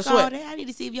 because Fuck guess all what? that. I need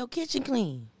to see if your kitchen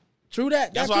clean. True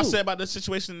that. That's that what I too. said about the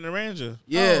situation in the Ranger.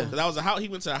 Yeah. That was a house. He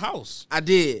went to a house. I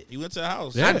did. He went to a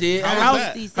house. Yeah. I did. How Her was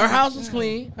house, that? her house was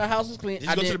clean. Her house was clean. Did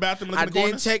you go to the bathroom and look I in the didn't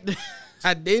corners? check the.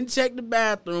 I didn't check the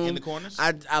bathroom. In the corners?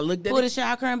 I looked at Pull the it.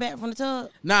 shower curtain back from the tub.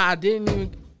 Nah, I didn't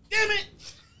even. Damn it.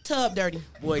 Tub dirty.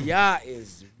 Boy, y'all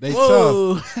is. They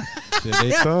whoa. Shit,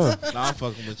 they tough. Nah, I'm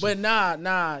fucking with you. But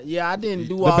nah. Yeah, I didn't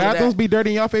do The all bathrooms that. be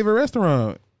dirty in your favorite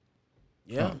restaurant.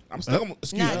 Yeah. I'm still.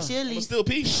 Excuse Not me. Chili's. I'm still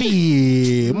pee.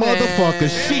 Shit, motherfucker,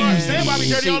 Stand by me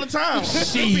dirty all the shit. time.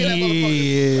 Don't be that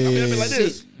motherfucker. I mean, like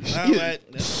this. All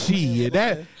right. Shit,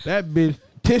 that bitch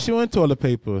tissue and toilet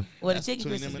paper. Well, the chicken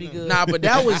between crisps them be and good. Nah, but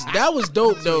that was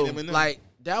dope though. them and them. Like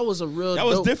that was a real. That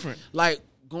was dope. different. Like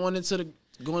going into the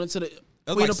was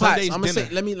Queen like of Pots. Sunday's I'm gonna say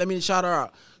dinner. let me shout her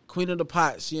out. Queen of the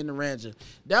Pots. She in the Ranger.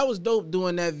 That was dope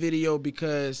doing that video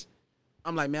because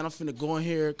I'm like, man, I'm finna go in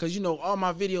here because all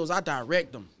my videos I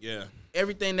direct them. Yeah.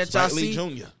 Everything that Spike y'all Lee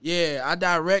see, Jr. yeah, I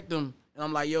direct them, and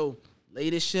I'm like, yo, lay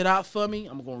this shit out for me.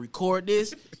 I'm gonna record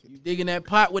this. You digging that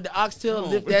pot with the oxtail,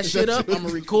 lift that shit up. I'm gonna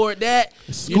record that.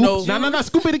 Scoop. No,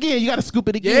 Scoop it again. You gotta scoop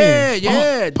it again.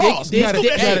 yeah. Pause. Dig, Scoop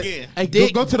that shit again. Hey,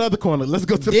 Dig- go to the other corner. Let's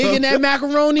go to the digging other. that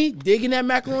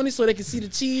macaroni, so they can see the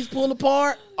cheese pull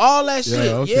apart. All that shit.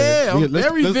 okay. Yeah, I'm Let's-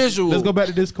 very let's- visual. Let's go back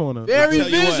to this corner. Very Tell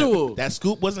you what, visual. that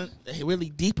scoop wasn't really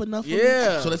deep enough for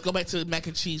Yeah. me. So let's go back to the mac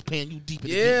and cheese pan. You deep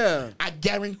it Yeah. again. I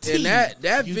guarantee And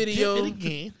that you video- dip it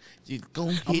again. You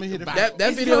gonna hit hit the it vibe.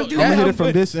 that video. I'm gonna hit it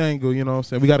from this angle. You know what I'm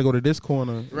saying? We gotta go to this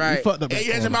corner. Right. We fucked up. Hey, that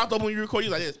you had your corner. mouth open when you record.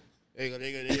 You like this. There you go. There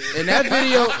you go. There you go. And that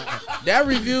video,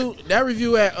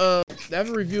 that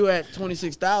review at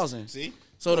 26,000. See?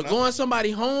 So to Come on go in somebody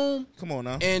home Come on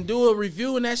now. and do a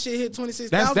review and that shit hit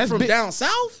 26,000 That's from big. down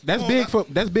south. That's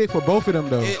big for both of them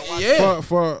though. Yeah.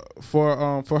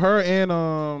 For her and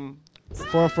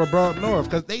for bro up north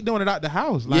because they doing it out the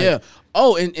house. Like, Yeah.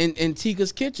 Oh, in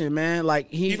Tika's kitchen, man. Like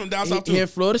He from down south, he too? in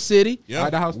Florida City. Yeah.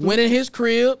 out the house. Went in his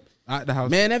crib. Out the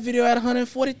house. Man, that video had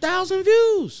 140,000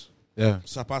 views. Yeah.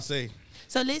 Ça passe.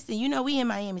 So listen, you know we in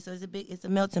Miami, so it's a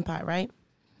melting pot, right?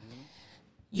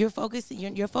 Your focus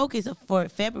for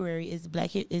February is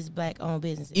black owned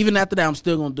businesses. Even after that, I'm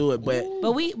still gonna do it. But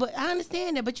I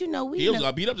understand that. But you know He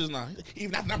got beat up just now.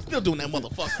 Even after I'm still doing that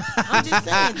motherfucker. I'm just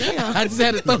saying, damn. I just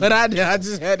had to throw it out there. I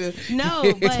just had to. No,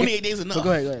 but 28 days enough. So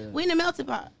go ahead. we in the melting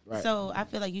pot. Right. So I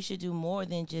feel like you should do more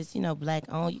than just black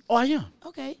owned. Oh, I am.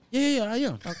 Okay. Yeah, I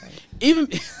am. Okay. Even.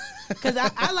 Because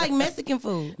I like Mexican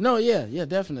food. No, yeah,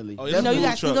 definitely. Oh, You know, you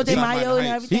got Food Cinco truck. de It's not Mayo and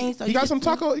Heights. everything. So He you got can- some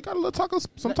taco. He got a little taco.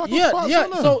 Some taco Yeah, spots. yeah.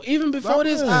 on there. So even before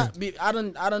this, Stop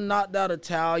I done knocked out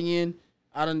Italian.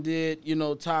 I done did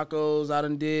tacos. I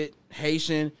done did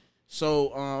Haitian.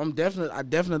 So I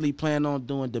definitely plan on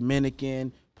doing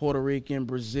Dominican, Puerto Rican,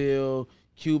 Brazil,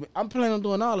 Cuban. I'm planning on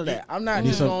doing all of that. I'm not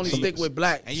just gonna only stick with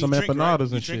black. And Some drink, empanadas right?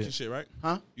 You and drinking shit. shit, right?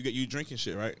 Huh? You drinking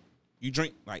shit, right? You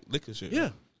drink like liquor shit. Yeah.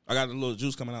 Right? I got a little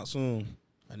juice coming out soon.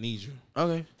 I need you.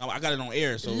 Okay. I got it on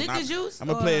air, so Liquor juice, I'm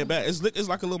gonna or- play it back. It's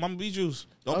like a little Mama B juice.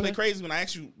 Don't play Okay. crazy when I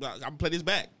ask you. I'm gonna play this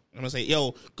back. I'm gonna say,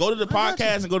 yo, go to the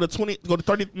podcast and go to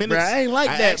 30 minutes. Bruh, I ain't like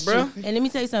that, asked bro. you- And let me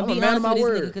tell you something. I'm Be a man honest of with my this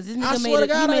word. nigga, because this I nigga swear to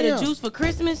God, he made I a am. juice for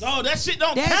Christmas. No, that shit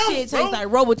don't That count, shit bro. tastes like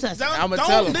Robitussin. I'ma Don't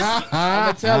tell him. listen.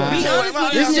 I'ma tell him. Be honest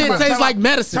with This this shit man. tastes like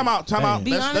medicine. Time out.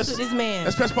 Be honest with this man.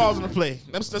 Let's press pause on the play.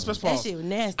 Let's press That pause. shit was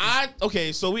nasty.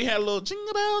 Okay, so we had a little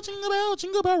jingle bell, jingle bell,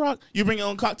 jingle bell rock. You bring your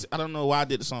own cocktail. I don't know why I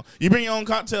did the song. You bring your own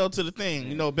cocktail to the thing.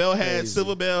 You know, Bell had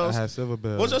Silver I Bells. had Silver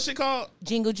Bell. What's your shit called?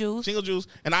 Jingle juice. Jingle juice.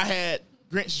 And I had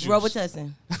Grinch juice.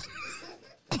 Robitussin.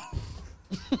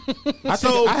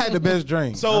 I had the best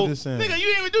drink. So, I'm just saying. nigga, you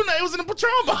didn't even do nothing. It was in a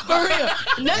Patron bottle. For real.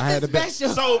 had Nothing the best-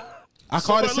 special. So, I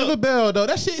called it bro, Silver look. Bell though.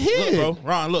 That shit hit. Look, bro.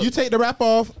 Ron, look. You take the wrap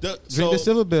off. The- Drink the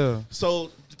Silver Bell.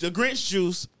 So the Grinch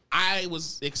juice, I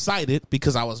was excited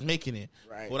because I was making it.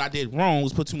 Right. What I did wrong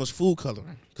was put too much food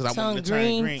coloring because I Tongue wanted to turn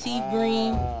green, green. teeth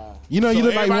green. You know, So you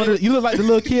look like everybody- you look like the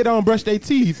little kid that don't brush their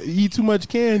teeth. You eat too much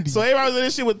candy. So everybody was in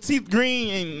this shit with teeth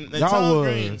green and Y'all tongue was.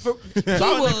 green. So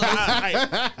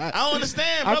I don't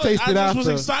understand, I brother. tasted I just was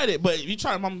after. excited. But if you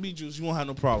try Mama B juice, you won't have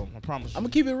no problem. I promise you. I'm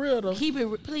gonna keep it real though. Keep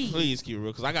it, please. Please keep it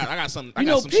real because I got something. I You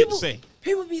got know, some shit to say.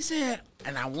 people be saying,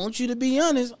 and I want you to be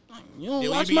honest. You don't Yeah,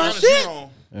 when watch you be my honest, shit. you wrong.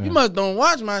 You must don't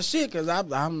watch my shit because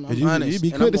I'm you honest. be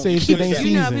and quick I'm to say gonna shit keep it ain't that.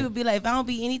 You know how season. people be like, if I don't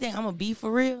be anything, I'm going to be for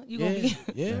real. You going to be.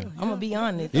 Yeah, I'm going to be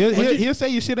honest. He'll say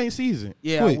your shit ain't seasoned.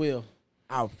 yeah, Quick. I will.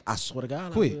 I swear to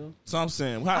God, Quick. I will. So I'm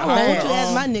saying, I how, don't want you Bad. to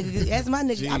ask my nigga. Ask my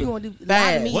nigga. I be want to do a lot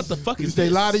Bad. of me. what the fuck You is say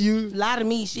this? lie to you? Lot of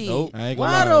me shit. Nope. I ain't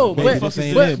gonna Why lie. though? Baby, But, this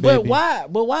ain't but, it, but baby. why?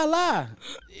 But why lie?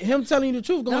 Him telling you the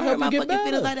truth gonna Don't hurt help my you get fucking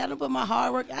feelings better. like that. I don't put my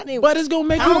hard work. I didn't. But it's gonna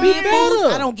make I you don't be get food.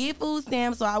 better. I don't get food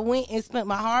stamps, so I went and spent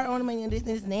my hard on them, and this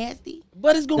is nasty.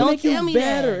 But it's gonna Don't make you tell me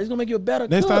better. that. It's gonna make you a better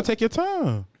Next cook. time, take your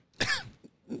time.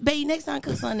 Babe, next time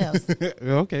cook something else.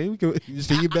 Okay, we can.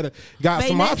 So you better got Babe,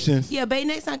 some next- options. Yeah, babe,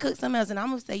 next time cook something else, and I'm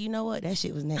gonna say, you know what? That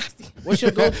shit was nasty. What's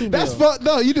your go-to That's meal? fucked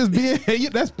up. You just being.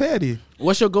 That's petty.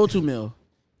 What's your go-to meal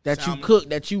that Salmon. you cook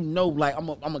that you know like I'm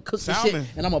gonna cook some shit Salmon.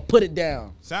 and I'm gonna put it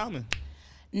down? Salmon.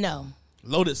 No,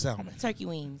 Loaded salmon. turkey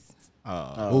wings.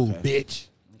 Oh, bitch.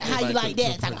 How you like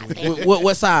that? Talk about that.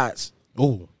 What sides?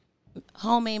 Oh,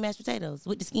 Homemade mashed potatoes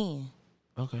with the skin.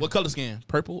 Okay. What color skin?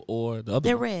 Purple or the other?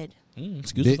 They're one? red.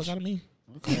 Excuse the Bitch. fuck out of me.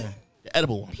 Okay. The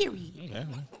edible one. Period. Okay.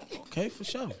 Okay, for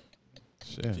sure.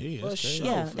 shit. Yeah, For that's crazy. sure.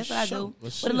 Yeah, for that's what I sure. do. Well,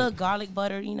 With shit. a little garlic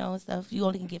butter, you know, and stuff. You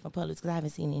only can get from Publix because I haven't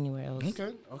seen it anywhere else.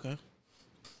 Okay. Okay.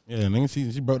 Yeah,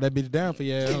 nigga, she broke that bitch down for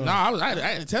you. Nah, I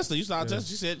had to test her. You saw her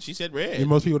test. She said red. And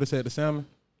most people would have said the salmon,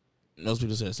 Most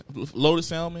people said loaded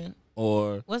salmon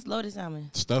or What's loaded salmon?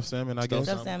 stuffed salmon. I guess.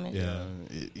 Stuffed salmon. Yeah,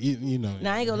 you know.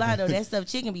 Now I ain't gonna lie though, that stuff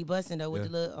chicken be busting though with Yeah.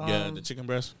 the little yeah, the chicken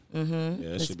breast. Yeah, the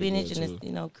that should be spinach good, and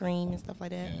too. the cream and stuff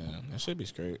like that. Yeah, that should be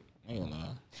straight. I ain't gonna lie.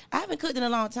 I haven't cooked in a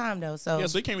long time though, so Yeah,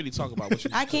 so you can't really talk about what you.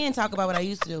 I can talk about what I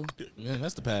used to do. Yeah,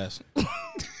 that's the past.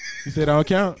 You said I don't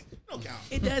count. Don't count.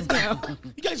 It does count.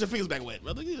 You got your fingers back wet,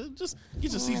 brother. Just get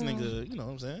your seasoning good. You know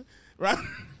what I'm saying, right?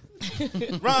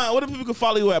 Ron, what do people can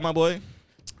follow you at, my boy?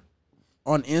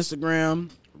 On Instagram,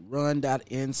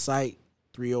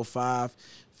 run.insight305.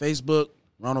 Facebook,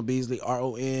 Ronald Beasley,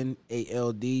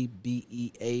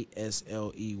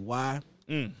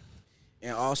 RONALDBEASLEY.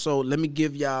 And also, let me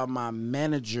give y'all my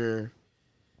manager.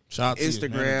 Shout out to your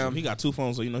Instagram. manager. He got 2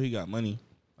 phones, so you know he got money.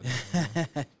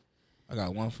 I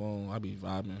got 1 phone. I be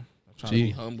vibing. I'm trying to be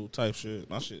humble type shit.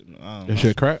 My shit. I don't That know.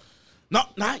 shit crap. No,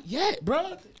 not yet,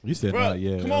 bro. You said Bro, not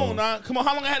yet. come on, now. Come on.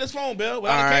 How long I had this phone, Bill?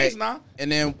 Without All the right. case, now.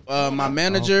 And then my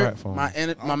manager, crack phones. I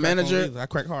don't my crack manager, phones either. I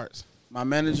crack hearts. my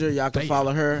manager, y'all can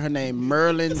follow her. Her name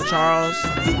Merlin Charles.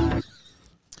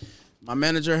 My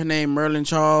manager, her name Merlin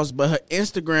Charles, but her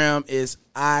Instagram is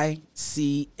ICHINGY_.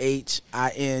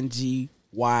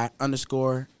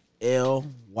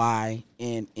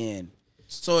 LYNN.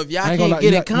 So if y'all I ain't can't gonna lie,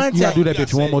 get in you contact, gotta do that You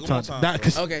bitch gotta one say more it one time. more time.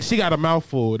 Cause Okay. she got a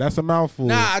mouthful. That's a mouthful.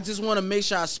 nah, I just want to make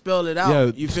sure I spell it out. Yeah,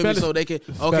 You feel me? spell So it- they can.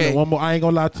 Spell Okay. it one more. I ain't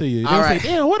gonna lie to you. They All gonna right. say,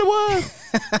 damn, what it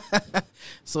was?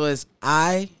 So it's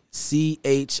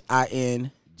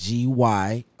ICHINGY_LYNN.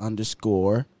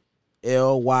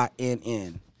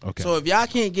 Okay. So if y'all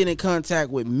can't get in contact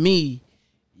with me,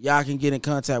 y'all can get in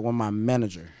contact with my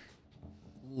manager.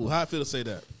 Ooh, how I feel to say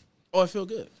that? Oh, it feel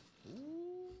good.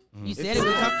 You said it. He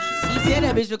said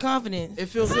that bitch with confidence. It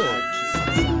feel good.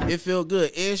 It feel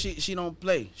good. And she don't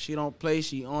play. She don't play.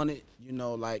 She on it. You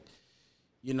know, like,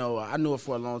 you know, I knew her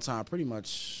for a long time. Pretty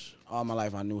much all my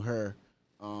life I knew her.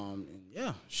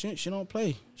 Yeah, she don't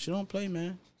play. She don't play,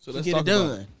 man. So She let's get talk it done.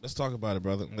 about it. Let's talk about it,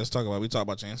 brother. Let's talk about it. We talk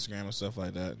about your Instagram and stuff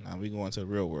like that. Now we go into the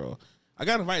real world. I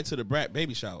got invited to the Brat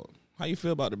baby shower. How you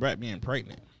feel about the Brat being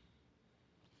pregnant?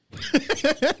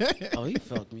 Oh, he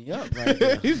fucked me up right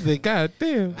there. He said, God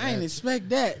damn. I ain't expect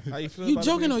that. How you feel? You about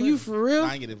joking it or being you pregnant? for real?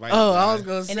 I ain't get invited. Oh, to I that. was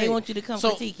gonna say. And they want you to come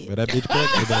critique it. But that bitch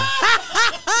pregnant though.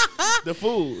 the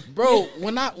food. Bro,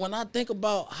 when I think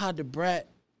about how the Brat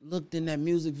looked in that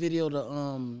music video, the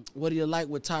what do you like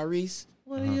with Tyrese?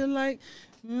 What do you like?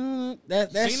 That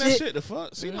Seen shit. that shit? The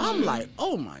fuck? Seen that I'm shit? like,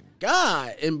 oh my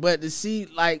god! But to see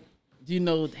like, you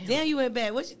know, Damn, you went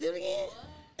back. What you do again?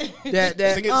 that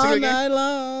Sing it all again. night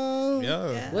long.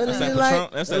 Yeah. What That's do that you Patron.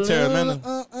 like? That's that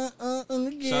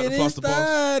Terramana. Shout out to Foster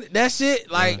Boss. That shit,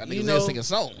 like, That you niggas know, singing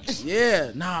songs.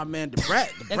 yeah, nah, man, the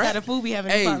Brat, That's how the food be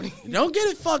having Hey, the party. don't get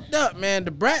it fucked up, man.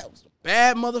 The Brat was a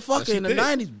bad motherfucker she in the thick.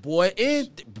 90s, boy.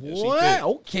 And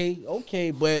boy, thick.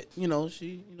 okay, but you know,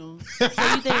 she, you know, So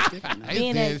you think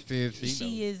being that she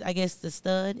she is, I guess, the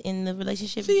stud in the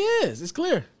relationship? she is. It's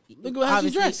clear. Look at how she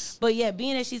Obviously. dressed. But yeah,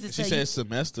 being that she's a She stud, said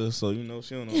semester, so you know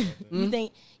she don't know.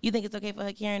 you think it's okay for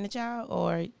her carrying the child,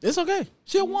 or It's okay.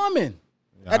 She a woman.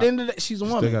 At the end of the day, she's a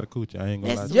woman. Still got a coochie. I ain't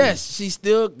gonna lie That's to you.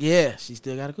 Yes, she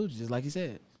still got a coochie, just like he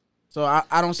said. So I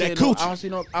don't see That it, no,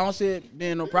 coochie. I don't see it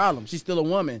being no problem. She's still a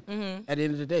woman at the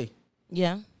end of the day.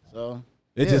 yeah? So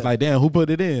It's just like, damn, who put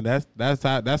it in? That's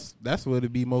what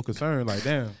it'd be more concerned. Like,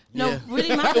 damn. No, Yeah.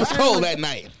 really, my It was concern cold was- that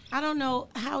night. I don't know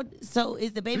how. So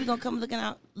is the baby gonna come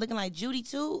looking like Judy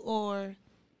too, or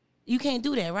you can't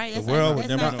do that, right? That's world not, would that's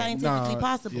never not know. scientifically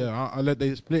possible. Yeah, I let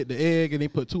they split the egg and they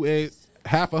put 2 eggs,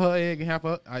 half of her egg and half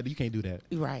of her. You can't do that.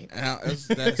 Right.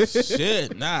 That's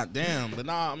shit. Nah, damn. But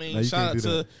nah, I mean, No, you shout out can't do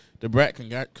to that. the Brat. How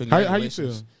you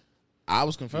Congratulations. feel? I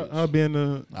was confused. Her being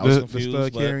the I was the confused,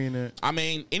 stud but- carrying it. I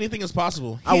mean, anything is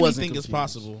possible. I wasn't Anything is confused.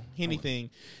 possible. Anything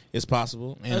is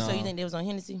possible. And, Oh, so you think they was on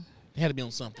Hennessy? it had to be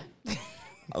on something.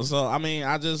 So I mean,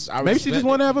 I Maybe she respect just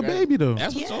want to it. have a baby though.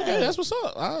 That's what's Yeah. okay. That's what's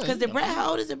up. Because the Brad, how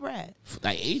old is the Brad?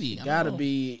 like 80. I don't gotta know.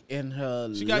 be in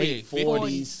her She gotta be late 50s.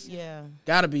 40s. Yeah.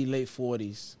 Gotta be late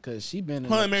 40s because she been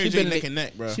in Her and Mary she J been in neck the- and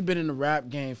neck, bro. She been in the rap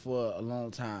game for a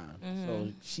long time, so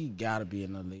she gotta be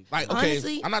in her late. Like, okay,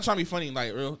 Honestly- I'm not trying to be funny.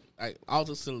 Like, real. Like, all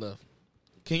just to the left.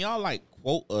 Can y'all like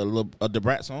quote a the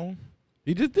Brat song?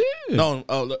 He just did. No,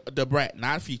 the Brat,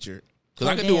 not featured. Because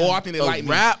I Oh, can do damn. all I think they A like me.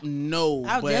 rap, no.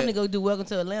 I was but definitely going to do Welcome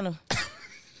to Atlanta.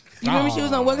 You remember she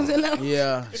was on Welcome to Atlanta?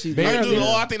 yeah, she. I can Barely. do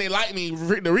all I think they like me. The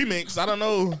remix. I don't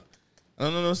know. I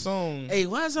don't know the song. Hey,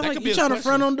 why is that That like could be you a trying to question.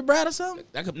 front on the Brad or something?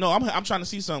 That could, no, I'm trying to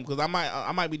see something because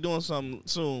I might be doing something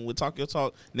soon with Talk Your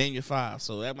Talk. Name your 5.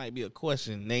 So that might be a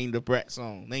question. Name the Brat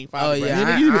song. Name 5. Oh the Brat yeah, song.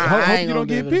 Nigga, I, you- I, hope I you ain't don't gonna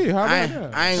be get able to- big. How about I ain't-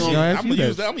 that? I ain't She gonna. gonna ask I'm you gonna that.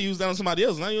 use that. I'm gonna use that on somebody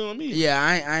else. Not you on me. Yeah,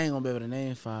 I ain't gonna be able to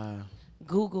name 5.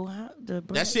 Google how the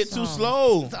Brad That shit too song.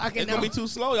 slow. So I can It's gonna know. be too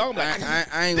slow. Y'all gonna be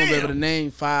like, I ain't gonna be able to damn.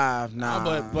 name 5.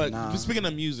 Nah, But nah. speaking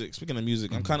of music,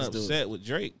 I'm kind of Let's do it. upset with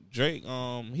Drake. Drake,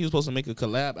 he was supposed to make a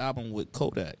collab album with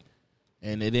Kodak,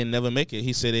 and they didn't never make it.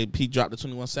 He said he dropped the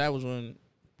 21 Savage one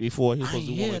before he was supposed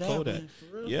to do one with Kodak.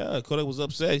 Yeah, Kodak was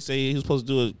upset. He said he was supposed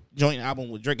to do a joint album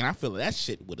with Drake, and I feel like that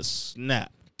shit would have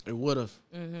snapped. It would have.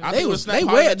 I They think it was snap they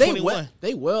harder well than they 21. well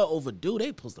they well overdue. They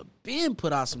supposed to been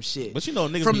put out some shit. But you know,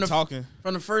 niggas From be the- talking.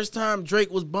 From the first time Drake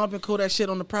was bumping Kodak shit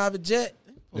on the private jet,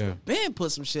 Yeah. been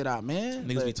put some shit out, man.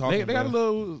 Niggas But be talking. They got a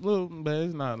bro. little, but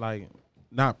it's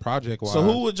not project wise. So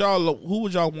who would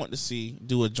y'all want to see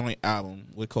do a joint album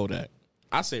with Kodak?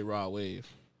 I say Raw Wave.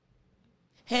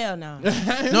 Hell no. No, I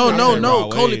say Raw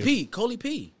Coley Wave. P. Coley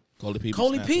P. Coley P.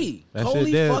 Coley P. That Coley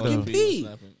shit dead, fucking though. P.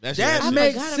 That shit I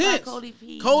makes forgot sense. about Coley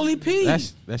P. Coley P. That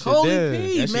shit Coley dead.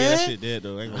 P, that man. shit dead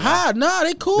though. Ain't gonna lie. Nah,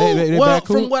 they cool. They well, back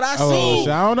cool? from what I Oh, seen,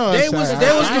 shit, I don't know. they Shit, was I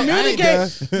ain't communicating. there.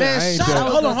 I Man, ain't shout there.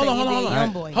 out. Hold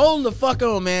on. Youngboy. Hold the fuck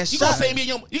on, man. You Shout, gonna say me,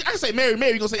 young? I can say Mary.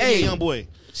 You gonna say Hey. me, young boy?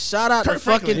 shout out to Kurt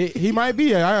Franklin. fucking. He might be.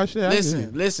 Yeah,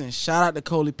 Listen. Shout out to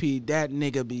Coley P. That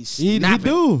nigga be He snapping.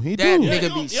 do. He That do. nigga Yeah,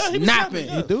 be he be snapping. snapping,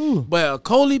 yeah. He do. Well,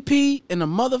 Coley P. and the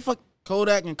motherfucker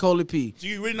Kodak and Coley P. So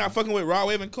you really not fucking with Rod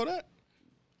Wave and Kodak?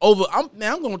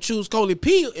 I'm gonna choose Coley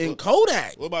P. and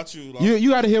Kodak. What about you? Law? You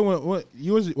got to hear when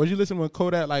you was you listening when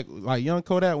Kodak like young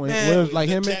Kodak when Man, it was like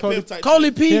The him and Chat Coley. Piff type Coley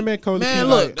shit. P. Him and Coley Man, P,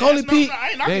 look, like- Coley P. I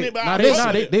ain't knocking They, it, but nah, I they, listen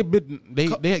nah, to it.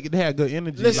 they had good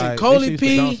energy. Listen, like, Coley they shit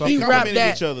P, don't he suck. rap Complimented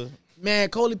that. each other. Man,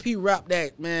 Coley P. rap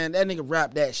that. Man, that nigga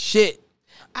rap that shit.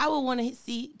 I would want to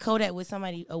see Kodak with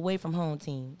somebody away from home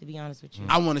team. To be honest with you,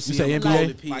 I want to see say him NBA?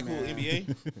 Coley P. Like who? man. NBA?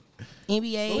 Go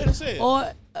NBA ahead and say it.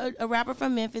 or a rapper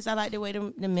from Memphis. I like the way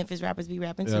the Memphis rappers be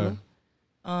rapping too.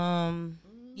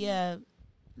 Yeah,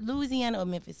 Louisiana or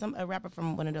Memphis. A rapper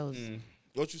from one of those.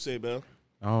 What you say, Bell?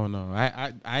 I don't know.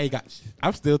 I ain't got.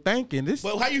 I'm still thinking this.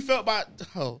 Well, how you felt about?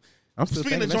 I'm still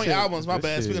Speaking of thinking joint that shit- albums, my that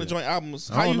bad. shit- Speaking of joint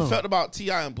albums, I how don't you know. felt about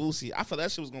T.I. and Boosie? I thought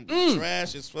that shit was gonna be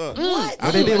trash as fuck. What?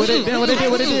 What they did? What they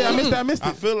did? I missed I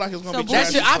it. feel like it's gonna So be Boosie- trash.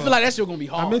 That shit, as I fuck. feel like that shit gonna be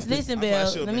hard. I missed it. Listen, I thought that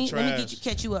Bill. shit Let me been get you trash.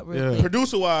 catch you up real Yeah. quick.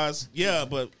 Producer wise, yeah,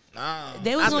 but nah.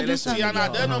 They was gonna do T.I. something not there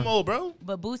together. no more, bro.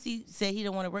 But Boosie said he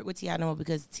don't want to work with T.I. no more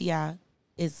because T.I.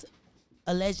 is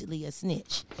allegedly a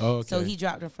snitch. Oh, okay. So he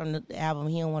dropped him from the album.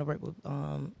 He don't want to work with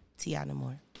T.I. no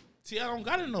more. T.I. don't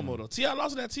got it no more though. T.I.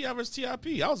 lost that T.I. versus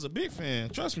T.I.P. I was a big fan.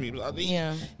 Trust me.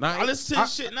 Yeah. I listen to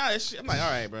this shit now. That shit, I'm like, all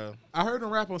right, bro. I heard him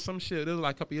rap on some shit. It was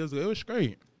like a couple years ago. It was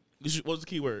great. What was the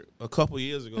key word? A couple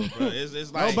years ago, bro.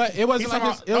 It's like but it wasn't he's like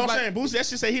talking his- about- it was no, I'm like- saying Boosie. That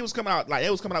shit say he was coming out like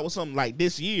it was coming out with something like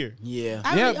this year. Yeah.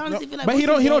 I really honestly feel like but he Boosie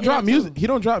don't dragged it drop out, music. too. He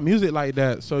don't drop music like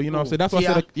that. So you know what I'm saying. That's why I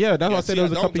T.I.? said. That's why I said it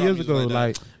was a T.I. couple don't years drop ago. music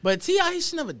like Like But T.I. he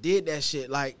should never did that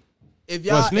shit. Like, if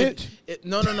y'all What, snitch?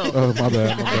 No. oh my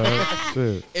bad.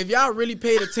 Shit. If y'all really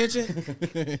paid attention,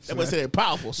 That boy said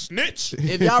powerful snitch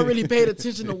if y'all really paid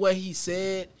attention to what he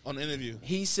said, on the interview.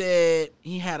 he said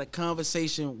he had a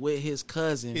conversation with his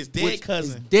cousin. His dead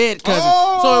cousin. His dead cousin.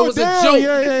 Oh, so it was damn, a joke.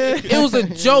 yeah. It was a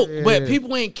joke, Yeah. but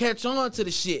people ain't catch on to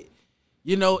the shit.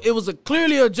 You know, it was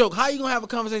clearly a joke. How you gonna have a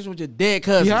conversation with your dead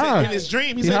cousin? Yeah. In his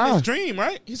dream, he said in his dream,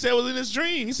 right? He said it was in his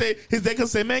dream. He said his dad cousin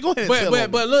said, "Man, go ahead and tell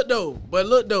him." But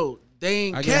look though, they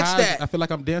ain't I get catch high, that. I feel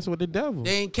like I'm dancing with the devil.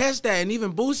 They ain't catch that, and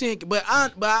even Boosie ain't. But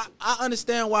I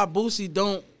understand why Boosie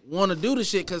don't want to do the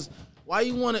shit. Cause why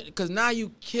you want to? Cause now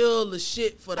you kill the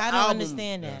shit for the I don't album.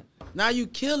 understand that. Now you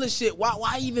kill the shit.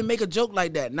 Why even make a joke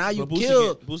like that? Now you But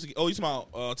kill. Boosie. Oh, you talking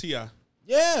about T.I.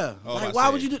 Yeah. Oh, Like I why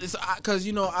see. would you do this? Cause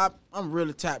you know I'm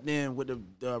really tapped in with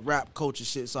the rap culture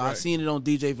shit. So I Right. seen it on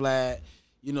DJ Vlad.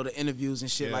 You know the interviews and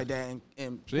shit Yeah. like that. And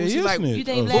Yeah, he Boosie is like snitch. You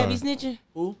think Oh, Vlad be sorry. snitching?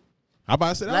 who? I about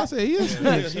to say that. I said he is. He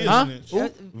is Huh? snitch. Who?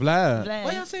 Vlad. Vlad.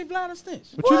 Why y'all say Vlad a snitch?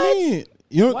 What you mean?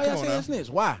 You Why y'all on say now. a snitch?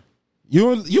 Why?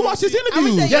 you watch his I'ma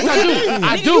interviews? say Yes, I do. Nigga,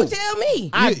 I do. You tell me.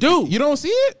 I do. You don't see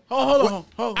it? Hold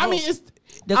on. I mean, it's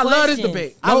The I love this questions.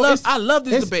 debate. no, I love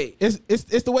this it's- debate.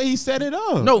 It's the way he set it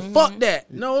up. No, fuck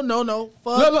that. No.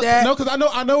 Fuck Look, that. no, because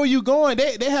I know where you going.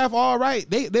 They have all right.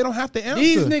 They don't have to answer.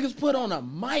 These niggas put on a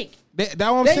mic. That's what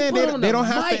I'm they saying. put on They the don't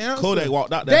have mic. to answer. Kodak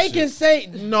walked out that They shit. can say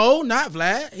no, not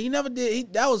Vlad. He never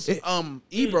did. That was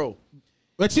Ebro.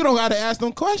 But you don't got to ask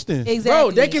them questions. Exactly.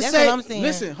 Bro, they can That's say. what I'm saying.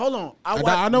 Listen, hold on.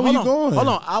 I know where you going. Hold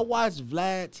on. I watch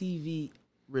Vlad TV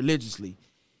religiously.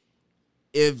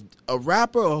 If a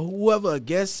rapper or whoever a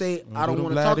guest say I don't do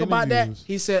want to Vlad talk about that, interviews.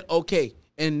 he said okay,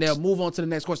 and they'll move on to the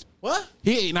next question. What?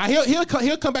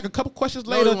 He'll come back a couple questions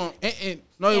No, later he won't. and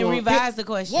No, he And won't. revise the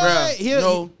question. What?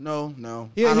 Bruh, no.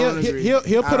 I don't agree. He'll I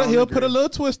put don't put a agree. little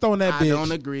twist on that I bitch.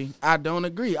 don't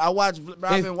agree. I watch.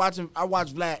 I've been watching. I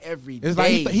watch Vlad every day. It's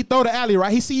like he throw the alley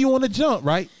right. He see you on the jump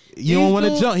right. You don't want to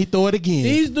dudes- jump. He throw it again.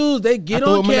 These dudes, they get I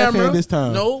threw on him in that camera. fan this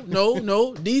time.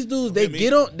 No. These dudes,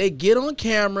 they get on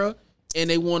camera and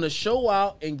they want to show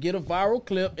out and get a viral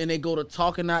clip and they go to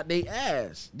talking out their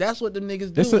ass. That's what the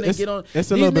niggas do when they get on.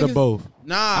 It's a These little bit of niggas- both.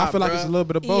 Nah, I feel like it's a little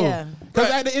bit of both. Yeah.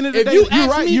 Because at the end of the If day, you you're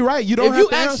ask right. me- You're right. You don't if have you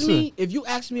to ask answer. me, if you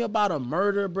ask me about a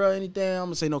murder, bro, anything, I'm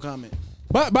gonna say no comment.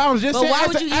 But I was just But saying, why as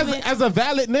would a, you as, even- a, as a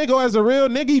valid nigga or as a real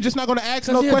nigga, you just not gonna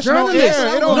ask no He a question on journalist.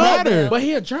 air. It don't No, matter. But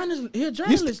he a journalist. He a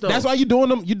journalist though. That's why you doing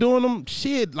them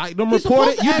shit like them He's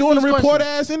reported. supposed to You ask doing these them report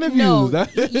questions. ass interviews. No, That-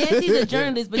 yes, he's a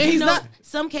journalist, but Yeah, you he's know not-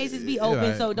 some cases be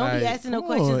open, so don't be Like, asking no come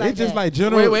questions on. like It's just that. like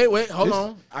general. Wait. Hold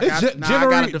on. I It's gotta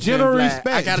general defend Vlad. I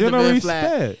respect. gotta General defend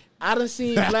Vlad. respect. I done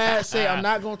seen Vlad say, I'm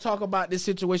not going to talk about this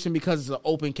situation because it's an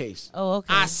open case. Oh,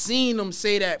 okay. I seen him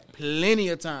say that plenty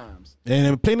of times.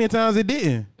 And plenty of times it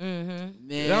didn't.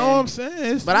 Mm-hmm. You know what I'm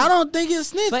saying? But I don't think it's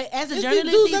snitch. But as a It's journalist,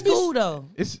 these dudes he's that be- cool though.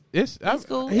 It's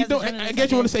cool. He As a don't, journalist, I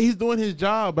guess you want to say he's doing his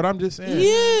job, but I'm just saying.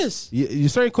 Yes. You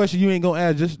certain questions you ain't gonna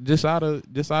ask just out of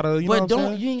you know But what I'm don't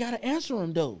saying? you ain't gotta answer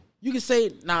them though. You can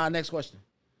say, nah, next question.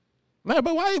 Man,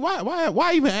 but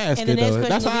why even ask And the it next though? question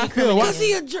That's will how I be feel. coming Why, in.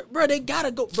 Cause he bro, they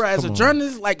gotta go, bro. As Come a on.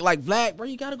 journalist like Vlad, bro,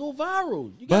 you gotta go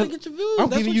viral. You gotta But get your views. I'm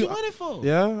That's giving what you- you want it for.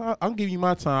 Yeah, I'm giving you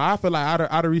my time. I feel like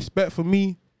out of respect for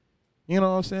me, you know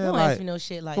what I'm saying? Don't Like, ask me no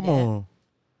shit like come that. on.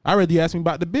 I rather you ask me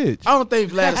about the bitch. I don't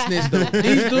think Vlad a snitch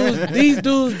though. These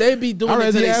dudes, they be doing I it to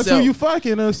rather you ask who you themselves.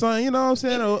 fucking or something, you know what I'm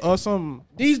saying? Or something.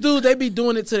 These dudes, they be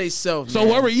doing it to themselves. So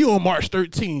where were you on March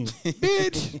 13th?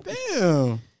 Bitch,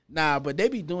 damn. Nah, but they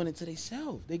be doing it to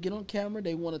themselves. They get on camera,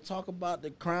 they want to talk about the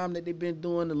crime that they've been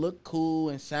doing to look cool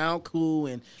and sound cool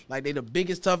and like they the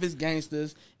biggest, toughest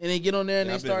gangsters. And they get on there and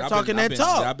they start talking that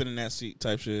talk. I've been in that seat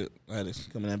type shit. I had to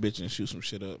come in that bitch and shoot some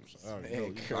shit up. So I already know.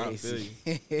 Man, I feel crazy.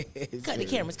 you. Cut the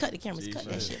cameras, cut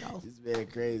that shit off. It's very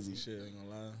crazy. Shit, ain't gonna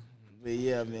lie. But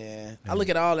yeah, man. I look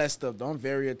at all that stuff though. I'm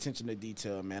very attention to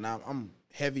detail, man. I'm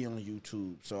heavy on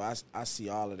YouTube, so I see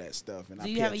all of that stuff. And Do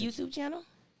you have a YouTube channel?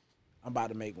 I'm about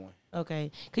to make one.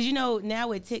 Okay, because you know now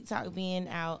with TikTok being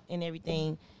out and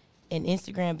everything, and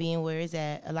Instagram being where it's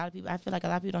at, I feel like a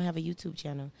lot of people don't have a YouTube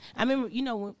channel. I remember,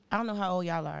 I don't know how old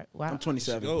y'all are. Wow. I'm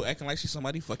 27. Go acting like she's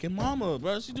somebody fucking mama,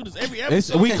 bro. She do this every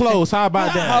episode. We close. How about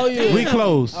How old you that? is? We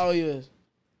close. How old you is?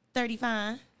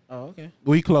 35. Oh, okay.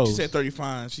 We She close. said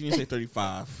 35. She didn't say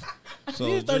 35. So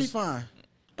You're just- 35.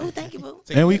 Oh, thank you, boo.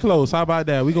 And we close. How about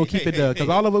that? We gonna keep it there because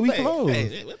all of it we Hey, close.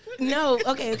 hey, No,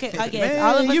 okay. I guess Man,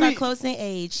 all of us you are be- close in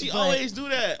age. She but- always do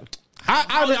that.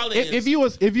 How y'all if is? you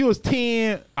was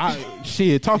 10,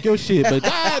 shit, talk your shit. But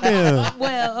goddamn,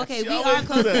 Well, okay, we always are do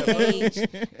close that,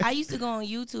 in age. I used to go on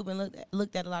YouTube and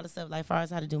looked at a lot of stuff, like far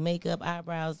as how to do makeup,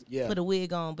 eyebrows, Yeah. put a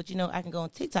wig on. But I can go on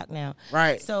TikTok now.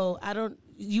 Right. So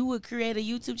you would create a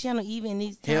YouTube channel even in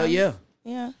these times? Hell yeah.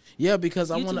 Yeah. Yeah,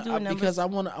 because I YouTube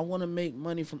doing want to make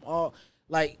money from all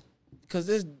because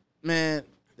this man,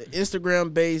 the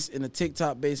Instagram base and the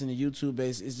TikTok base and the YouTube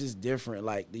base is just different.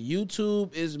 Like the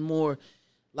YouTube is more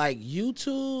like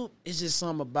YouTube is just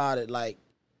something about it. Like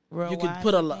you could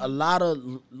put a lot of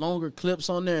longer clips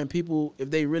on there and people,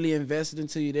 if they really invested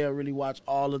into you, they'll really watch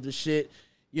all of the shit.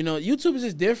 YouTube is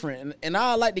just different. And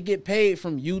I like to get paid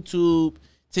from YouTube,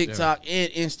 TikTok,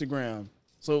 and Instagram.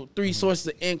 So 3 sources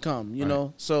of income, you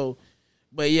know? So,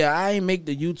 but yeah, I ain't make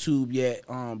the YouTube yet,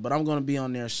 but I'm going to be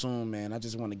on there soon, man. I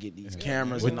just want to get these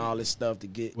cameras and all this stuff to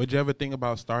get. would you ever think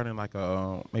about starting like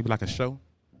a maybe like a show,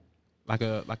 like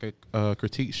a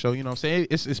critique show? You know what I'm saying?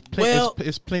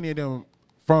 It's plenty of them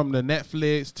from the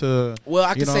Netflix to Well,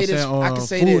 I can say this. I can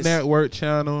say Food this. Network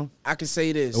channel. I can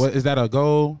say this. What is that a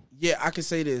goal? Yeah, I can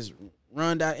say this.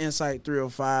 Run.Insight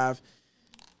 305.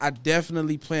 I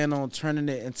definitely plan on turning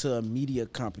it into a media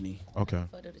company. Okay.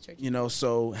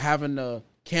 So having a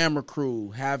camera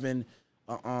crew, having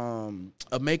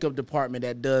a makeup department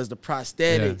that does the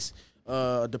prosthetics,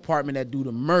 a department that do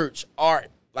the merch, art.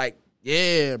 Like,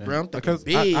 yeah, bro, I'm thinking Because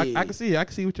big. I can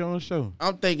see what you're on the show.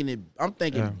 I'm thinking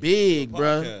big,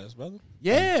 bro. Podcast, brother.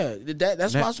 Yeah,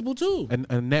 that's possible too.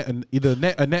 And either a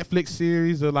Netflix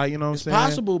series or like, you know what I'm saying?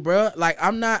 Possible, bro. Like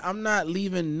I'm not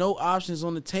leaving no options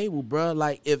on the table, bro.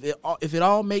 Like if it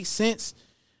all makes sense,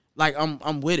 like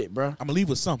I'm with it, bro. I'm gonna leave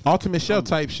with something. Ultimate Chef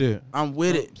type shit. I'm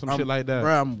with it. Some shit like that.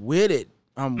 Bro, I'm with it.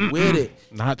 I'm with it.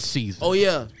 Not seasoned. Oh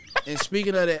yeah. And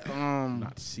speaking of that,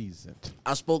 Not seasoned.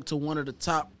 I spoke to one of the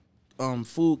top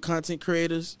food content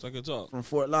creators Talk your talk. from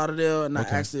Fort Lauderdale, and I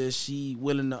asked her if she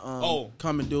willing to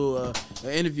come and do an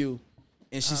interview,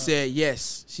 and she said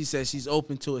yes. She said she's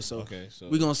open to it. So,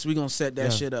 we gonna set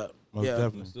that shit up. Most Yeah,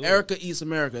 definitely. Erica East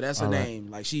America. That's her All right.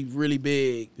 name. Like she really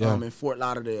big in Fort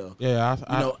Lauderdale. Yeah,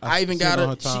 I even see it got on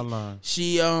her. her timeline.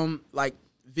 She like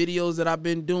videos that I've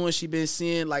been doing. She been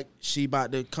seeing like she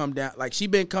about to come down. Like she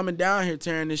been coming down here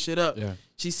tearing this shit up. Yeah.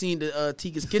 She seen the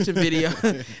Tika's Kitchen video.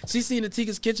 She seen the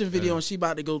Tika's Kitchen video, and she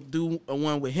about to go do a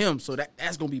one with him. So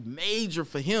that's gonna be major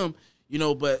for him,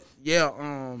 But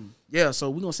yeah.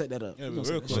 So we gonna set that up. Yeah, We gonna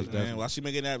real set that quick, shit man. While she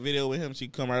making that video with him, she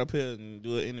come right up here and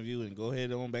do an interview and go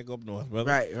ahead on back up north,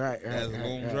 brother. Right. That's a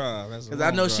long drive. That's a Because long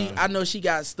I drive. know she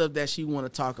got stuff that she want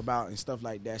to talk about and stuff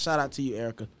like that. Shout out to you,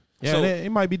 Erica. Yeah, So, it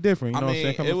might be different. You know I what I'm mean,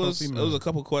 saying? Coming it from was female. a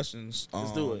couple questions.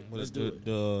 Let's do it. with Let's do it.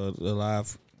 The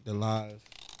live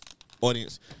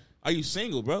audience. Are you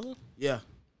single, brother? Yeah.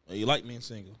 Or you like being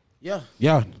single? Yeah.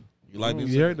 Yeah. You like being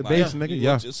You single? heard the bass, nigga.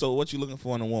 Yeah. So what you looking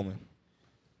for in a woman?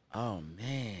 Oh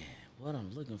man, What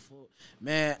I'm looking for,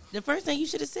 man. The first thing you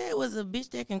should have said was a bitch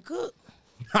that can cook.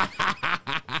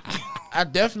 I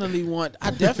definitely want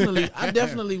that.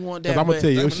 Because I'm gonna tell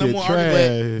you, That's shit number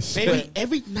trash. Baby,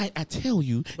 every night I tell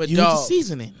you, But you need dog- to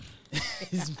season it.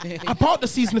 I bought the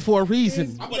seasoning for a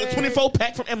reason. I bought a 24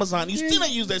 pack from Amazon. You still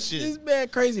ain't use that shit. It's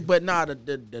bad crazy, but nah.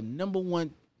 The number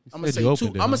one. I'm gonna said you say two.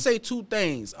 opened it, I'm gonna huh?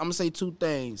 say two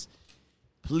things.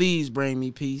 Please bring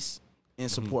me peace and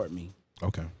support me.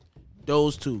 Okay.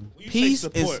 Those two. When you Peace say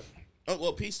is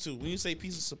support. Peace too. When you say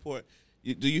peace and support,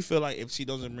 do you feel like if she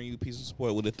doesn't bring you peace and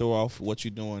support, would it throw off what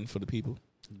you're doing for the people?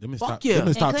 Fuck yeah.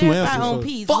 And top two clarify answers. on So-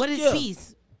 peace. Fuck What is yeah.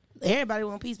 peace? Everybody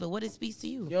want peace, but what is peace to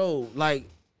you? Yo, like,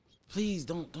 please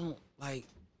don't like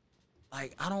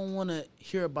I don't want to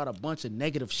hear about a bunch of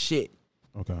negative shit.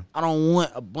 Okay. I don't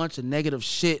want a bunch of negative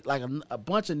shit, like a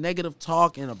bunch of negative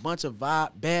talk and a bunch of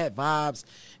bad vibes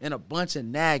and a bunch of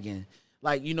nagging.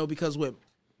 Like, you know, because with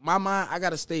my mind, I got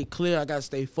to stay clear. I got to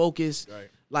stay focused. Right.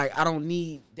 Like, I don't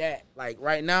need that. Like,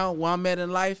 right now, where I'm at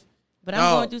in life. But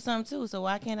I'm going through something too, so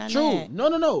why can't I True. nag?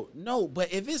 No.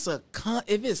 But if it's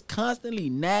if it's constantly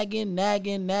nagging, like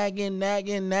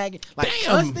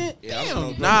constant,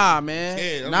 Damn. nah, man,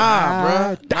 Yeah, I'm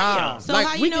nah, bruh, nah. So Like,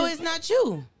 how we you know can- it's not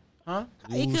you? Huh?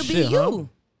 It could shit, be you. huh?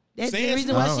 That's Say the it.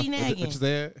 reason why she nagging. What you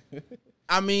said?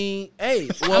 I mean, hey,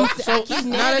 well, so I keep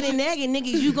now that nagging you- and nagging,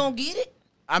 niggas. You gonna get it?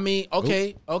 I mean,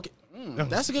 okay.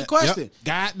 That's a good question. Yep.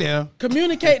 Goddamn.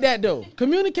 Communicate that though.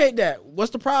 Communicate that.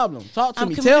 What's the problem? Talk to I'm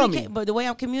me. Tell me. But the way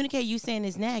I'm communicating, you saying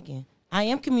is nagging. I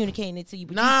am communicating it to you.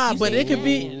 But Nah, you but saying it could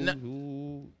be.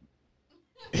 nagging.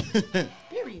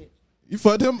 Period. You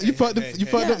fucked him. You fucked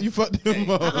him. You fucked him.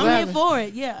 I'm here for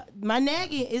it. Yeah, my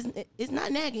nagging it's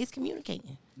not nagging. It's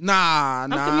communicating. Nah.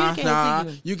 communicating to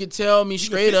you. You can tell me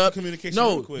straight fix the up. communication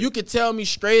No, real quick. you can tell me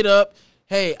straight up.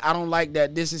 Hey, I don't like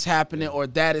that. This is happening or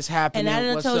that is happening. And I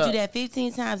done What's told up? you that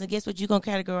 15 times, and guess what? You gonna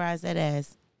categorize that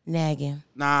as nagging.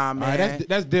 Nah, All man. right,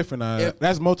 that's different. If-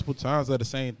 That's multiple times of the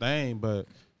same thing. But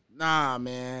Nah,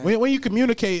 man. when you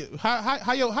communicate,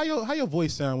 how your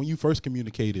voice sound when you first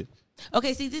communicated?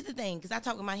 Okay, see, this is the thing, because I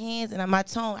talk with my hands and my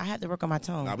tone. I have to work on my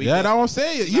tone. Nah, we Yeah, duck- that's what I'm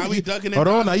saying. Now we ducking it Hold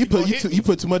on, down. now you We gonna hit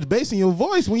put too much bass in your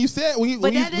voice when you said when you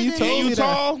But that when you doesn't- told And me you that.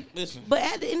 tall? Listen, But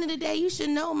at the end of the day, you should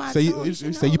know my So tone. you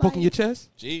should say know, you poking like- your chest?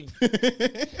 gee.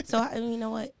 So you know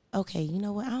what? Okay, you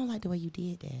know what? I don't like the way you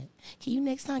did that. Can you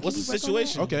next time? What's can the you work on that?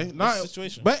 situation? Okay, What's not the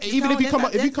situation? But even tone, if you come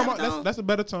up, that's if you not- come up, that's not that's a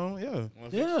better tone. Yeah.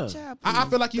 Yeah. Child, I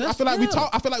feel like you. I That's- feel like we yeah. talk.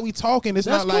 I feel like we talking. It's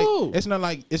That's not like cool.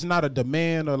 it's not a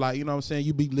demand or like, you know what I'm saying,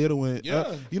 you belittling.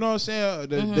 Yeah. You know what I'm saying.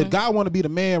 The guy want to be the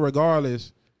man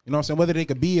regardless. You know what I'm saying. Whether they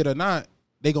could be it or not,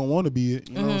 they gonna want to be it.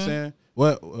 You know what I'm saying.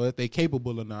 What if they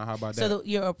capable or not? How about that? So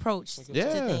your approach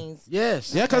Yeah. to things.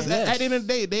 Yes. Yeah, because Yes. at the end of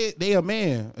the day, they a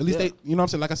man. At least Yeah. they, you know what I'm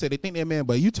saying. Like I said, they think they're a man.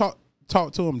 But you talk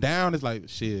to them down, it's like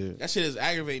shit. That shit is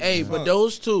aggravating. Hey, as but fuck.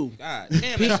 those two. God damn,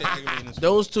 that shit aggravating. as fuck.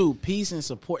 Those two, peace and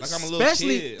support. Like I'm a little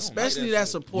especially kid. I don't especially like that that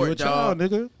shit. You support, a child, dog.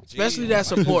 nigga. Especially that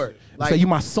support. Say Like you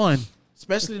my son.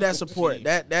 especially that support.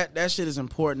 That shit is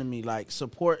important to me. Like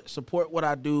support what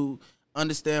I do,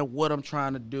 understand what I'm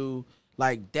trying to do.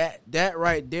 Like that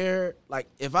right there. Like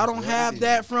if I don't have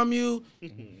that from you,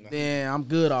 then I'm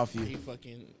good off He you.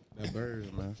 fucking. That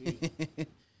bird, man.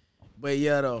 But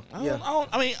yeah, though. I Yeah. don't,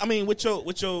 I mean, with your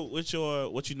what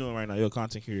you doing right now? You're a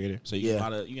content creator, so you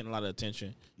get you getting a lot of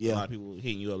attention. Yeah. A lot of people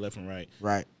hitting you up left and right.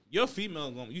 Right. Your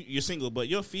female you're single, but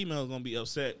your female is gonna be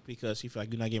upset because she feel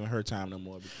like you're not giving her time no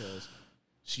more because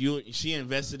she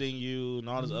invested in you and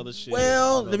all this other shit.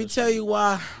 Well, let me tell you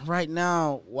why. Right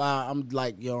now, why I'm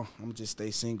like, yo, I'm gonna just stay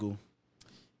single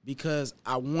because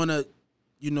I wanna,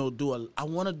 I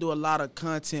wanna do a lot of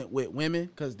content with women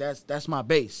because that's my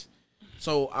base.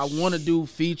 So I want to do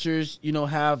features,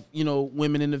 have,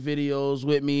 women in the videos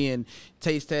with me and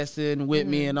taste testing with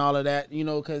me and all of that,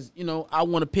 because, I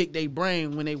want to pick their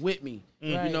brain when they with me,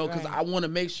 because I want to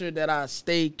make sure that I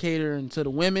stay catering to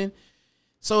the women.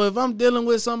 So if I'm dealing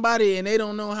with somebody and they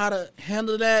don't know how to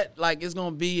handle that, like it's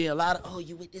going to be a lot of, oh,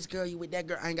 you with this girl, you with that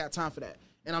girl. I ain't got time for that.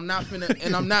 And I'm not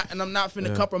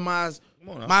finna compromise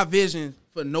my vision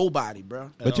for nobody, bro.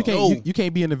 But you No. can't you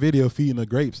can't be in the video feeding the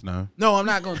grapes now. No, I'm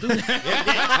not gonna do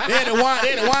that. They're the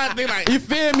one thing like You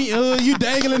feel me? You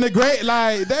dangling the grape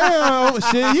like damn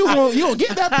shit. You won't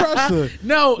get that pressure.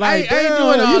 No, Like I ain't damn,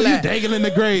 doing all you that. dangling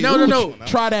the grape. No, Ooh, no.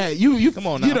 Try that. You Come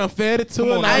on now. You done fed it to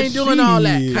her. on now. Like, I ain't doing all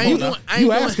that. shit. I ain't doing-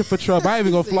 You asking for trouble. I ain't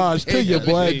even gonna flash to you,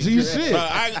 boy. G shit. You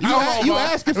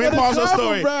asking for the pause your trouble,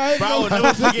 story. bro. I ain't Bro, I will gonna-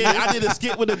 never forget. I did a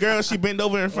skit with a girl. She bent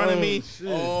over in front of me.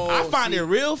 I find it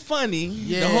real funny.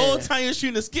 Yeah. The whole time you're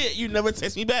shooting a skit, you never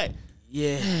text me back.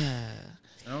 Yeah.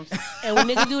 And when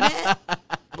niggas do that,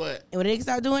 But And when niggas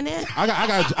start doing that, I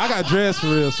got dreads for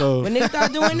real. So when niggas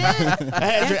start doing that,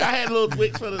 I had little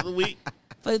wigs for the week.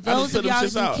 for those of them y'all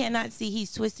shits who out. cannot see,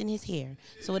 he's twisting his hair.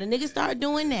 So when a nigga start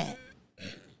doing that,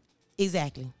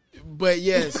 exactly. But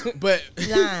yes, but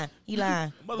He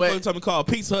lying. Motherfucker told me to call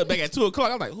Pizza Hut back at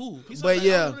 2:00. I'm like, who? Pizza But Hut?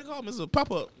 yeah. What they call me? It's a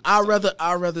pop up. I'd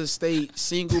rather stay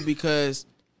single because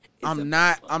I'm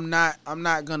not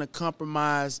gonna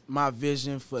compromise my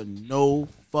vision for no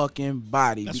fucking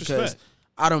body. That's because respect.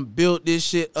 I done built this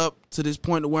shit up to this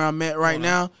point to where I'm at right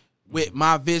now with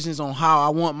my visions on how I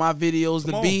want my videos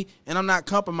to be, and I'm not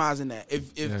compromising that.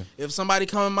 If somebody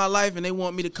come in my life and they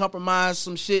want me to compromise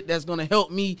some shit that's gonna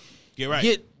help me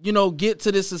get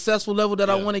to this successful level that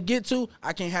I want to get to,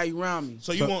 I can't have you around me.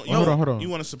 So you want hold on. You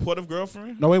want a supportive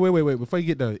girlfriend? no, wait. Before you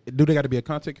get there, do they got to be a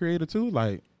content creator too?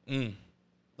 Like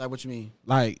Like what you mean?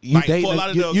 Like you Like, dating Fort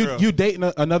Lauderdale girl. you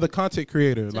dating another content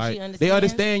creator. So like she they understands?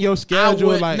 understand your I schedule.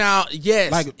 would, Like now,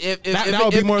 yes, like, if that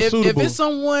would be more suitable. if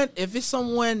it's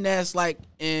someone that's like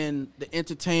in the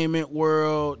entertainment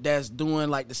world that's doing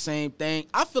like the same thing,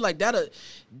 I feel like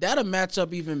that'll match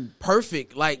up even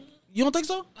perfect. Like, you don't think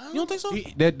so? You don't think so?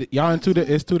 Y'all in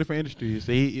it's two different industries.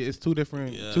 It's two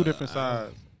different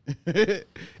sides.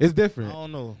 It's different. I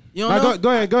don't know. You don't know? Go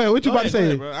ahead. What you about to say?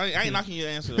 Ahead, bro. I ain't knocking your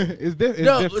answer. Though. It's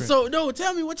different.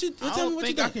 Tell me what you I tell don't me what you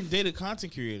think I think. can date a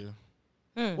content creator.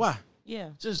 Why? Yeah.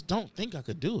 Just don't think I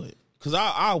could do it. Cause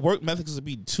our work methods would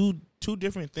be two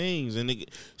different things, and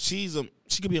she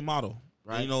could be a model.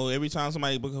 Right. You know, every time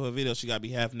somebody book up a video, she gotta be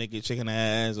half naked, shaking her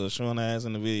ass or showing her ass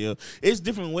in the video. It's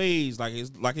different ways.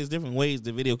 It's different ways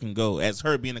the video can go. As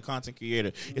her being a content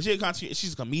creator, if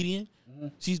she's a comedian,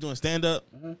 she's doing stand up.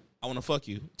 I want to fuck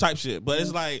you type shit. But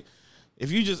it's like,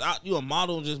 if you you a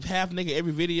model, just half naked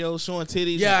every video, showing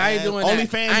titties. Yeah, I ain't doing that.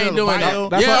 OnlyFans, I ain't doing that.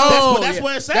 That's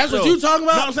where it's at. That's what you talking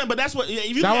about. You know what I'm saying? But that's what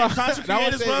if you got content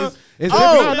creators, bro. It's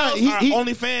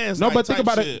OnlyFans. No, like, but think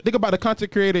about shit. it. Think about the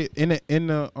content creator in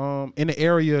the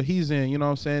area he's in. You know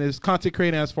what I'm saying? It's content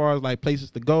creating as far as like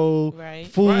places to go, Right.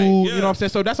 food. Right, yeah. You know what I'm saying?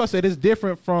 So that's why I said it's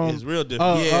different from. It's real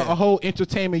different. A whole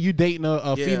entertainment. You dating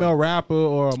a female rapper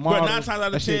or a model. But 9 times out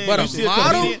of That shit 10, But you a see a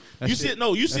model? comedian. You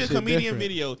see a shit comedian different.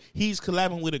 video. He's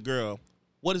collabing with a girl.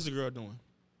 What is the girl doing?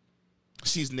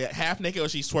 She's half naked, or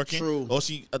she's twerking, True. or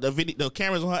the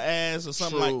camera's on her ass, or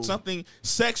something True. like something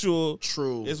sexual.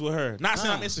 True. Is with her. Not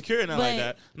saying I'm insecure or nothing But- like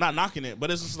that. Not knocking it,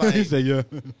 but it's just He like said, yeah.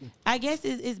 I guess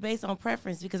it's based on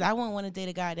preference because I wouldn't want to date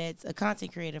a guy that's a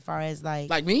content creator as far as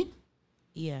like me?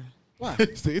 yeah. Why?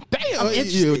 See, damn.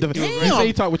 interested. You Damn. say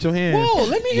you talk with your hands. Whoa,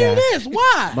 let me hear this.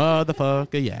 Why?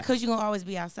 Motherfucker, yeah. Because you're going to always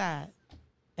be outside.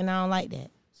 And I don't like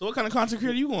that. So what kind of content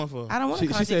creator you going for? I don't want She- a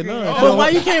she content said creator. no. But why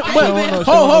you can't? She don't want no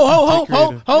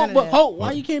content creator.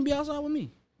 Why you can't be outside with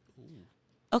me?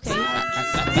 Okay.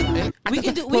 We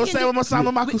can do we can do,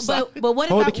 but what if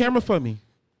Hold I, the camera for me.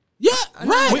 Yeah, No,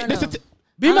 right. no, Wait, no. this is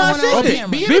Be I my don't wanna hold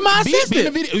assistant. the camera. Be my Be in the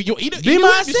assistant. video. You either Be you my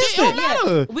with the shit, assistant. it don't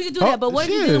matter. we can do that, but what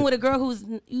if you're shit. dealing with a girl who's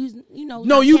you know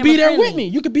No, not you be camera there with friendly? me.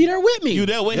 You could be there with me. You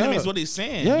there with him Yeah. is what he's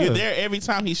saying. Yeah. You're there every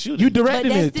time he's shooting. You But directing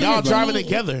that's it. still Y'all to driving me,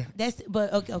 together. That's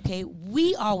but okay.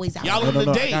 We always outside. Y'all on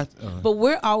the date. But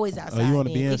we're always outside. you wanna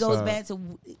then. be It goes inside. back to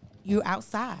you're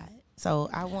outside. So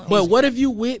I want. But what if you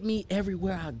with me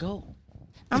everywhere I go?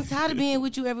 I'm tired of being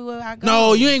with you everywhere I go.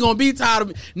 No, you ain't gonna be tired of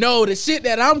me. No, the shit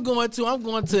that I'm going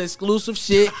to exclusive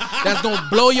shit that's gonna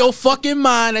blow your fucking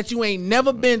mind that you ain't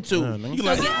never been to. You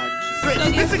like, So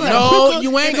guess what? No,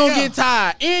 you ain't gonna get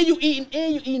tired. And you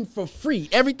eating for free.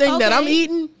 Everything that I'm Okay.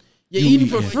 eating, you're eating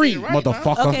for free.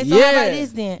 Motherfucker. Okay, so how Yeah. about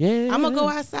this then? Yeah. I'm gonna go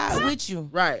outside with you.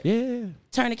 Right. Yeah.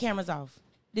 Turn the cameras off.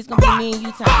 This gonna be me and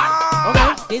you time.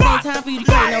 Okay. This ain't time for you to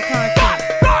create no content.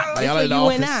 This y'all for in the you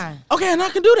and office. I. Okay, and I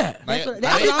can do that. That's what I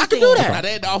I'm can saying. do that. Now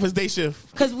they at the office day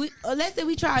shift. Cause let's say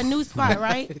we try a new spot,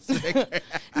 right?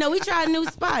 No, we try a new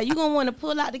spot. You gonna want to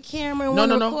pull out the camera and No,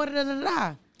 want to no. record it. Da, da,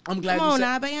 da. I'm glad Come you on said.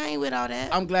 now, babe. I ain't with all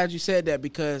that. I'm glad you said that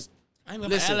because I ain't got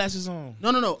my Listen. eyelashes on.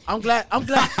 no. I'm glad.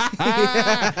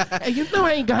 Hey, you know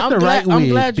I ain't got I'm the glad. right I'm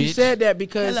wig, glad you bitch. said that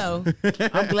because Hello.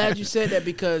 I'm glad you said that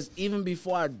because even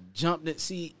before I jumped in,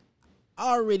 see,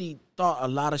 I already thought a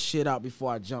lot of shit out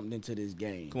before I jumped into this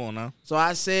game. Come on now. So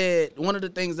I said one of the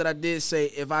things that I did say,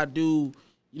 if I do,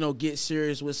 get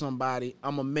serious with somebody,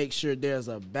 I'm gonna make sure there's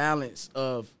a balance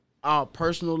of our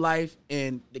personal life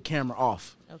and the camera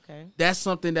off. Okay. That's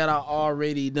something that I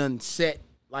already done set,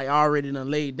 like I already done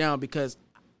laid down because,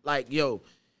 like, yo,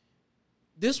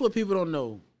 this what people don't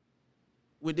know.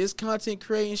 With this content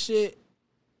creating shit,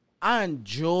 I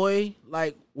enjoy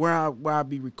like where I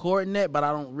be recording at, but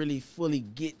I don't really fully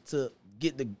get the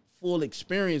full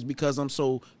experience because I'm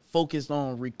so focused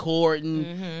on recording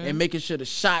and making sure the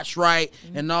shots right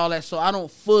and all that. So I don't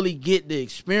fully get the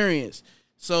experience.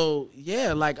 So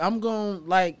yeah, like I'm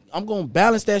gonna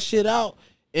balance that shit out.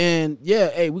 And yeah,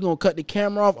 hey, we're gonna cut the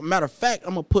camera off. Matter of fact,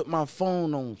 I'm gonna put my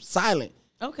phone on silent.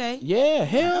 Okay. Yeah,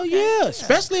 hell yeah.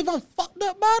 Especially if I'm fucked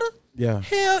up by her. Yeah.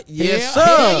 Hell yes, sir.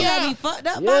 Hell yeah, be fucked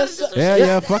up. Yes, sir.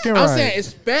 Yeah, fucking right. I'm saying,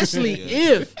 especially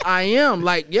if I am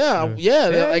like, like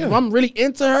if I'm really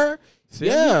into her,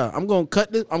 I'm gonna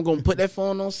cut this. I'm gonna put that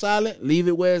phone on silent, leave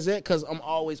it where it's at, because I'm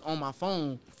always on my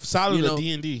phone. Silent or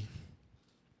D&D?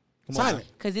 Silent.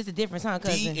 Because it's a different sound,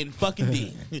 cousin. D and fucking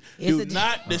D. Do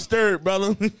not disturb,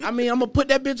 brother. I mean, I'm gonna put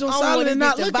that bitch on silent and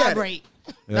not look vibrate.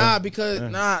 at it. Nah, because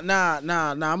nah. I'm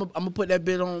gonna put that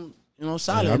bitch on,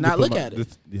 silent and not look at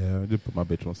it. I just put my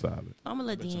bitch on silent. I'm a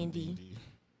little D&D.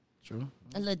 True.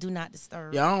 A little do not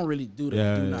disturb. Yeah, I don't really do that.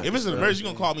 Yeah, do yeah. not If it's an disturb. emergency,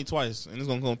 you're gonna call me twice, and it's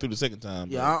gonna come through the second time.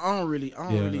 Yeah, I don't really do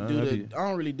I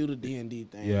the D&D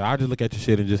thing. Yeah, I just look at your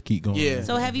shit and just keep going. Yeah.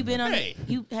 So have you been on Hey.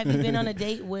 have you been on a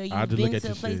date where I you've just look been at to a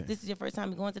your place? shit. This is your first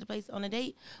time going to the place on a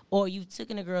date, or you took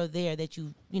in a girl there that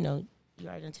you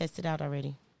already done tested out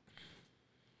already.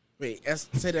 Wait,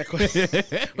 say that question.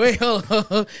 Wait, hold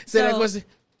on. Say that question.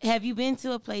 Have you been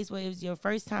to a place where it was your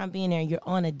first time being there and you're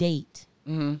on a date?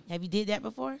 Mm-hmm. Have you did that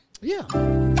before? Yeah.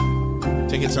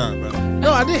 Take your time, brother.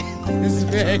 No, I did. This is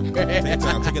very Take great. your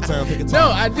time. Take your time. Take your time.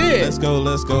 No, I did. Let's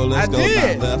go. I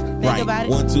did. Now, left, right. about it.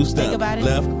 1, 2 step. Think about it.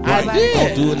 Left, I right.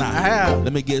 did. Don't do it now. I have.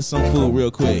 Let me get some food real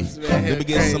quick. This man Let me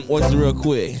get crazy. some oyster real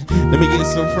quick. Let me get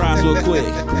some fries real quick.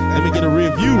 Let me get a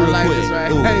review real like quick. this,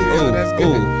 right? Ooh, Hey, yo, ooh, that's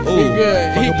good. ooh, He ooh.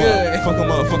 good. He good. Fuck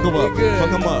him up. Fuck him up. He good. Fuck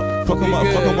him up. Fuck him up.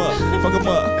 He Fuck him good. up. Fuck him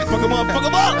up. Fuck him up. Fuck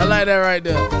him I up. like that right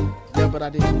there. Yeah, but I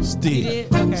did. Stick. You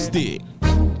did? Okay. Stick.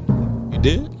 You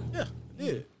did? Yeah, I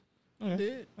did. I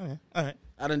did. All right.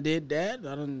 I done did that.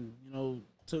 I done,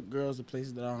 took girls to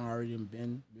places that I done already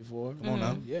been before. Come on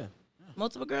now. Yeah.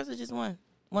 Multiple girls or just one?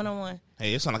 One-on-one?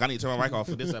 Hey, it sounds like I need to turn my mic off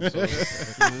for this episode.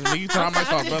 You turn my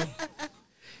mic off, brother.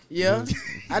 Yeah.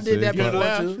 I did that You before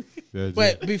laugh. too. Yeah,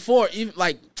 But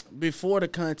before the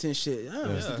content shit,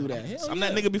 I used to do that. Hell I'm yeah.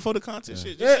 that nigga before the content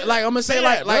shit. Yeah, like I'm gonna say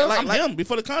like I'm him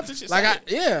before the content shit. Like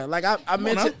Say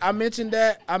it. I mentioned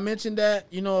that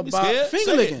about scared? finger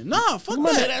Say it. licking. Nah, fuck Say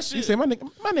that. that You shit. say my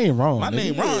name wrong. My nigga.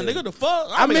 name Ron, nigga. The fuck?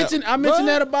 I mentioned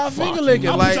that about finger licking.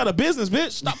 I'm Like, out of business,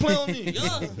 bitch. Stop playing with me.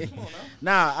 Yeah. Come on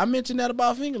now. I mentioned that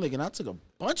about finger licking. I took a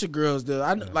bunch of girls there.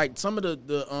 I like some of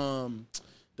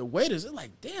the waiters. They're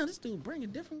like, damn, this dude bringing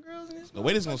different girls in this. The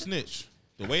waiter's gonna snitch.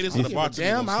 The waiters and the bartender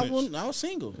Damn, gonna snitch. I was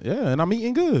single. Yeah, and I'm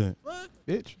eating good, What?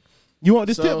 bitch. You want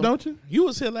this So- tip, don't you? You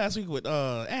was here last week with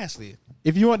Ashley.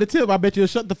 If you want the tip, I bet you'll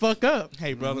shut the fuck up.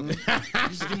 Hey, brother. You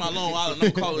should give my Long Island.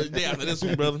 I'm calling it a day after this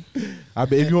one, brother. I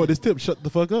bet if you want this tip, shut the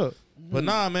fuck up. But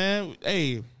nah, man.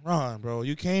 Hey, Ron, bro,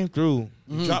 you came through.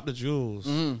 You dropped the jewels.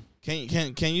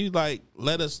 Can you like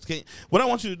let us? What I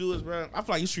want you to do is, bro. I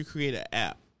feel like you should create an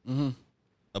app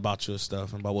about your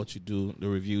stuff and about what you do, the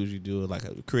reviews you do. Like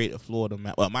create a Florida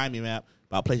map, a Miami map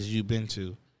about places you've been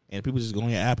to, and people just go on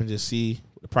your app and just see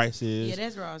what the price is. Yeah,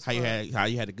 that's raw as how you fuck.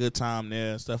 had a good time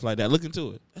there and stuff like that. Look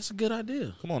into it. That's a good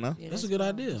idea. Come on now. Yeah, That's a good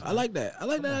idea. I like that. I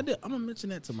like that idea. I'm gonna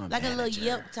mention that to my Like a manager. little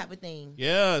Yelp type of thing.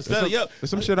 Yeah, instead of, yep. There's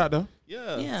some shit out there.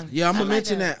 Yeah. Yeah. Yeah, I'm I gonna like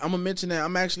mention that. I'm gonna mention that.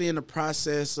 I'm actually in the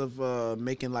process of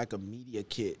making like a media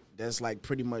kit that's like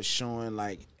pretty much showing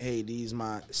like, hey, these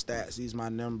my stats, these my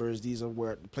numbers, these are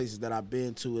where the places that I've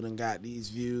been to and got these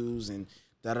views and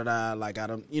da da da. Like I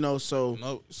don't, so.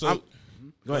 No, so I'm-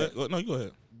 Go ahead. No, you go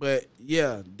ahead. But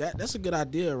yeah, that's a good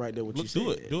idea right there. What you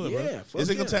Look, said. do it, yeah, bro. fuck It's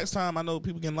income yeah. tax time. I know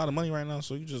people getting a lot of money right now,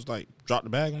 so you just like drop the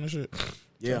bag on this shit.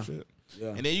 Yeah. Type shit. Yeah.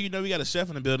 And then we got a chef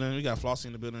in the building. We got Flossie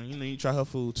in the building. You try her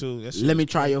food too. That shit. Let me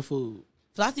try your food.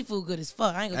 Flossie food good as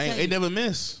fuck. I ain't gonna tell They you. never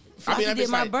miss. Flossie I did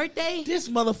my like, birthday. This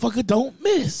motherfucker don't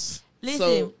miss.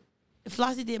 Listen,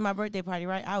 Flossie did my birthday party,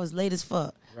 right? I was late as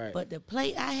fuck. Right. But the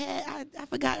plate I had, I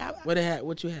forgot.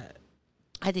 What you had?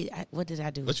 What did I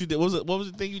do? What you did? What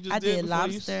was the thing you just I did before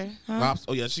you- lobster. Huh? Lobster.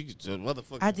 Oh yeah, she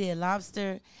motherfucker. I did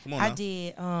lobster. Come on I now.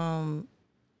 did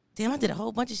damn, I did a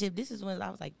whole bunch of shit. This is when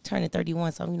I was like turning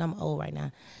 31, so I'm old right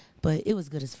now. But it was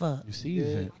good as fuck. You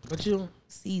seasoned. What you?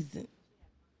 Seasoned.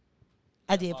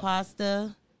 I did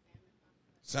pasta.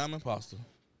 Salmon pasta.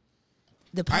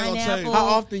 The I ain't gonna tell you. pineapple. How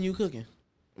often you cooking?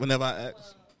 Whenever I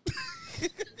ask.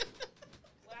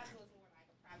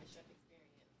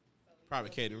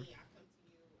 Private catering.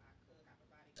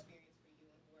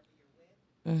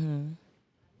 Mm-hmm.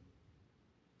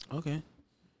 Okay.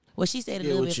 Well, she stayed a Yeah,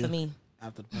 little with bit you. for me.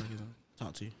 After the podcast, I'll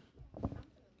talk to you.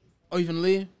 Oh, you finna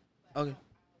leave? Okay.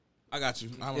 I got you.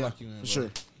 I don't Yeah, like you, man. for sure.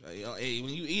 Hey,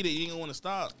 when you eat it, you ain't gonna want to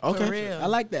stop. Okay. real. I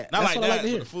like that. Not That's like what that. I like to but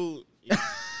hear. the food.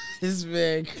 This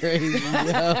man crazy,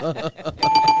 yo.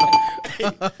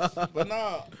 But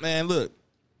nah, man, look.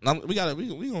 We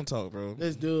gonna talk, bro.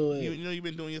 Let's do it. You know you've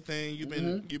been doing your thing. You've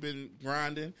been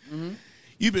grinding.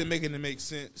 You've been making it make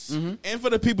sense. And for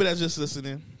the people that's just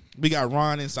listening, we got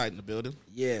Ron Insight in the building.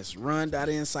 Yes,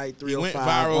 Run.Insight 305 He went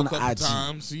viral on a couple IG.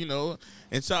 times, you know.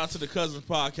 And shout out to the Cousins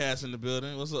podcast in the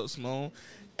building. What's up, Simone?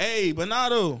 Hey,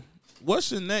 Bernardo,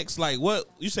 what's your next, like, what,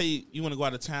 you say you want to go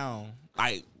out of town.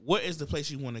 Like, what is the place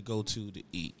you want to go to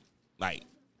eat? Like,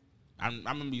 I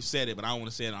remember you said it, but I don't want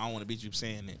to say it. I don't want to beat you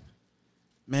saying it.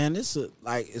 Man, this is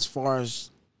like as far as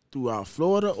throughout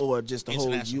Florida or just the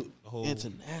whole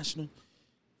international.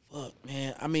 Fuck,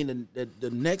 man. I mean, the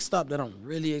next stop that I'm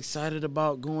really excited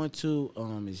about going to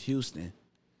is Houston.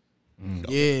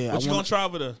 Yeah, What you gonna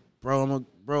travel to? bro?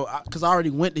 Because I already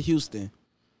went to Houston,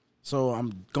 so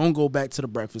I'm gonna go back to the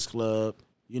Breakfast Club.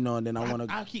 You know, and then I want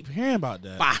to. I keep hearing about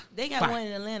that. They got one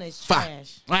in Atlanta. It's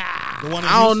trash. The one in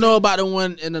I don't Houston? know about the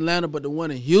one in Atlanta, but the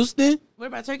one in Houston, What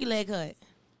about Turkey Leg Hut?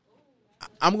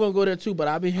 I'm gonna go there too. But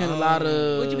I've been hearing a lot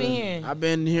of. What you been hearing? I've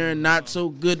been hearing not so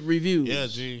good reviews. Yeah,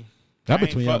 G. That I ain't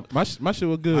between y'all. My shit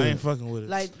was good. I ain't fucking with it.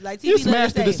 Like TV You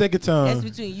smashed it the say, second time. That's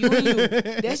between you and you.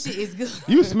 That shit is good.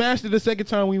 You smashed it the second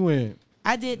time we went.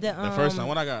 I did the first time,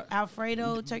 what I got?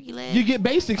 Alfredo turkey leg. You get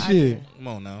basic shit. Come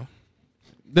on now.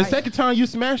 The second time you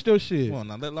smashed your shit. Come on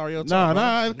now. Let Lario talk.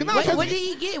 Nah. What did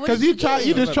he get? What Because did you you try, get?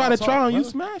 you just try to Talk, try and you brother.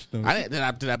 smashed them. I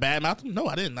didn't. Did I badmouth him? No,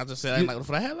 I didn't. I just said I didn't like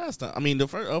what I had last time. I mean, the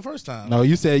first time. No,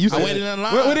 you said. I waited in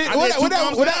line. What I did two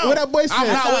thumbs down. that boy I'm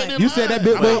not said? waiting in You line. said that I'm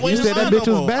not bitch. You waiting in said that line bitch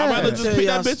no was more. I'd rather bad. just pick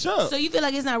that bitch up. So you feel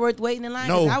like it's not worth waiting in line?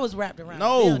 No. 'Cause I was wrapped around.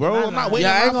 No, the building. bro, My I'm not line. waiting.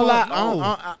 Yeah, I ain't gonna lie. No.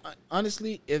 I,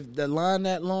 honestly, if the line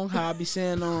that long, how I be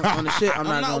saying on the shit, I'm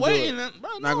not gonna waiting. do it. Bro,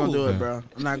 I'm not gonna do no. it, bro.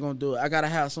 I'm not gonna do it. I gotta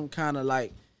have some kind of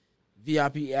like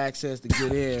VIP access to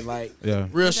get in, like Yeah.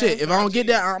 real Okay. shit. If I don't get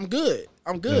that, I'm good.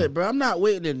 I'm good, bro. I'm not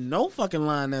waiting in no fucking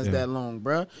line that's that long,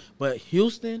 bro. But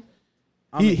Houston,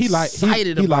 I'm He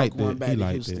excited he about liked going it. back He to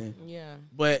liked Houston. Yeah.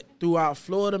 But throughout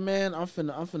Florida, man, I'm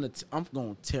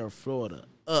gonna tear Florida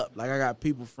up. Like I got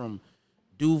people from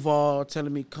Duval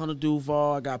telling me come to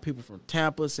Duval. I got people from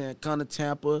Tampa saying come to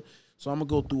Tampa. So I'm gonna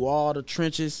go through all the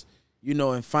trenches, you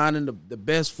know, and finding the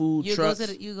best food You trucks.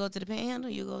 you go to the Panhandle.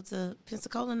 You go to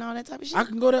Pensacola and all that type of shit.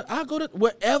 I go to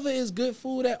wherever is good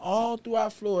food at all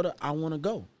throughout Florida. I want to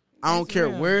go. I don't That's care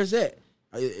real. where it's at.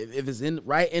 If it's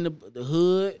right in the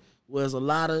hood, where there's a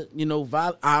lot of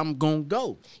vibe, I'm gonna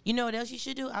go. You know what else you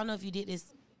should do? I don't know if you did this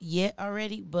yet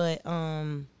already, but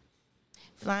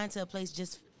flying to a place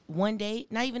just one day,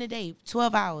 not even a day,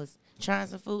 12 hours, trying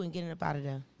some food and getting up out of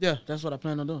there. Yeah, that's what I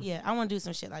plan on doing. Yeah, I want to do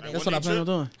some shit like that. That's what I plan on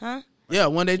doing. Huh? Yeah,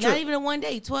 one day trip. Not even a 1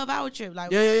 day, 12-hour trip.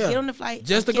 Like, Yeah. get on the flight,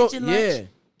 Just I'm to go- catching lunch, yeah.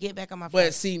 get back on my flight.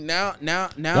 But see now,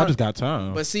 Y'all just got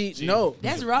time. but see, no,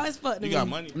 That's raw as fuck to You me. got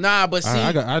money. nah, but see,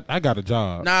 I got a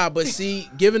job. nah, but see,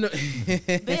 given the,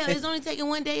 Bell, it's only taking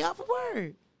 1 day off of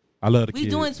work. I love the We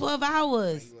kids. doing 12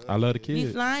 hours. I love the We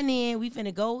kids. flying in. We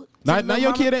finna go. to Now little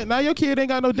your mama. kid ain't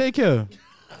got no daycare.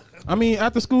 I mean,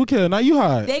 after school care. Now you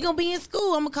hot. They gonna be in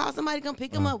school. I'm gonna call somebody to come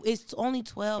pick them up. It's only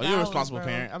 12 Oh, hours. you're a responsible bro.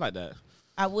 parent. I like that.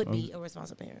 I would be a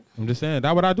responsible parent. I'm just saying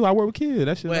that's what I do. I work with kids.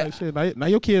 That shit Well, like shit. Now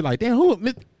your kid like, damn,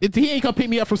 he ain't come pick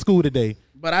me up from school today.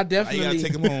 but I You gotta definitely,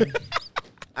 take him home.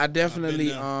 I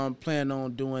definitely I've been plan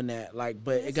on doing that. Like,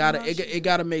 but it That's gotta raw it, shit. it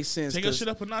gotta make sense. Take your 'cause- shit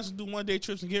up a notch and do 1 day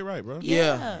trips and get right, bro.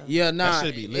 Yeah, nah.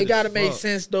 should be lit It gotta as make fuck.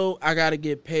 sense though. I gotta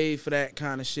get paid for that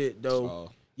kind of shit though.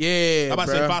 Oh. Yeah, I'm about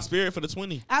to say bruh. Fox Spirit for the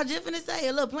 20. I was just finna say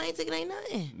a little plane ticket ain't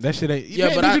nothing. That shit ain't. Yeah,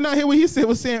 Man, but did I- you not hear what he said?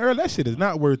 Was saying earlier? That shit is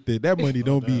not worth it. That money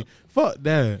don't be. Fuck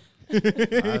that.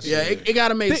 Yeah, it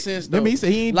gotta make sense though. Let me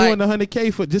say he ain't Like- doing the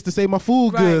 100K for just to say my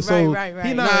food Right, good. So right.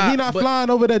 he Nah, not but- flying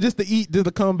over there just to eat, just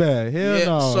to come back. Hell Yeah,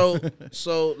 no.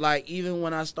 so like even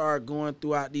when I start going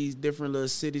throughout these different little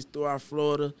cities throughout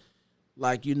Florida,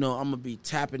 like I'm gonna be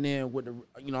tapping in with the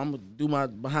I'm gonna do my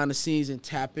behind the scenes and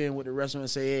tap in with the restaurant and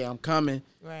say, hey, I'm coming.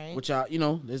 Right. Which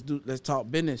let's talk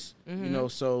business.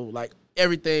 So like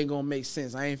everything gonna make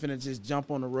sense. I ain't finna just jump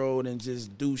on the road and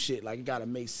just do shit. Like it gotta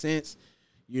make sense.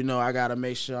 I gotta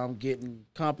make sure I'm getting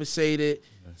compensated.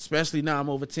 Especially now I'm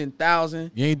over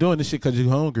 10,000. You ain't doing this shit because you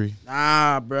hungry.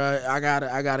 Nah, bruh,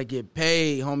 I gotta get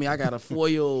paid, homie. I got a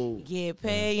 4-year-old. Get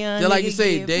paid, young Just like nigga, you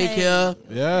say, get daycare.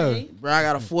 paid. Yeah. Bro, I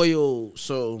got a 4-year-old,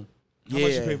 so How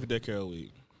much you pay for daycare a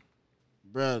week?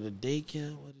 bro, the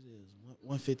daycare, what it is,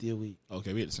 $150 a week.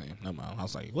 Okay, we at the same. Never mind. I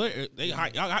was like, what?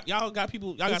 Y'all got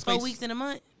people. Y'all It's got 4 space? weeks in a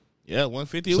month. Yeah,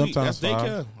 $150 a week. Sometimes That's five.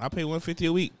 daycare. I pay $150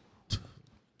 a week.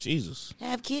 Jesus,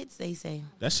 Have kids, they say.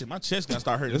 that shit. My chest gotta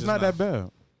start hurting. It's just not now. that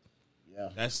bad.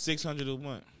 That's $600 a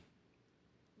month.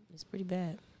 It's pretty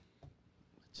bad.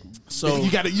 So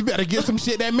you better get some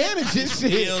shit that manages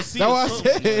shit. DLC. That's what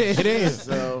I said. It is.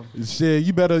 So Shit,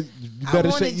 you better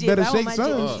shake my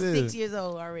some Jimmy shit. 6 years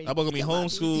old already. I'm gonna be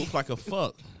homeschooled like a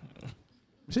fuck.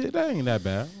 Shit, that ain't that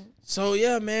bad. So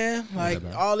yeah, man, like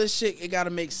bad. all this shit, it gotta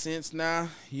make sense now,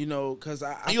 you know, because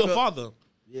I And you a feel- father.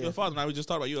 Yeah. You're a father. Now we just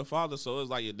talked about you a father, so it's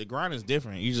like the grind is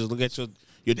different. You just look at your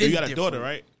you Been got a daughter, different.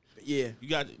 right? Yeah, You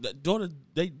got the daughter.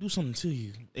 They do something to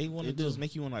you. They want to They do. just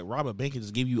make you want to like rob a bank and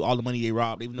just give you all the money they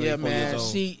robbed, even though yeah, you're 4 man. years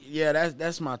old.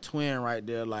 That's my twin right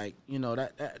there. Like, you know,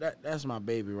 that's my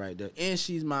baby right there, and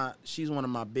she's one of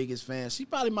my biggest fans. She's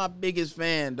probably my biggest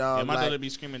fan, dog. Yeah, my like, daughter be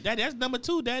screaming, "Daddy, that's number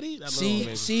 2, Daddy." That little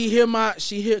baby.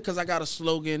 She hear because I got a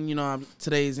slogan. You know,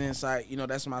 today's insight. You know,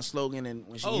 that's my slogan, and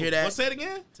when she hear that, What's that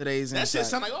again? today's That insight. shit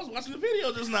sound like I was watching the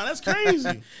video just now. That's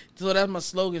crazy. So that's my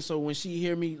slogan. So when she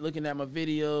hear me looking at my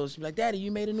videos, she be like, "Daddy,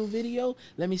 you made a new video?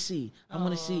 Let me see. I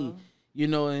want to see." You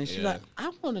know, and she's Yeah. like,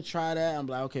 "I want to try that." I'm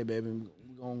like, "Okay, baby,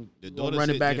 we're gonna daughter's run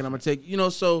it hit back, and I'm gonna take." You know,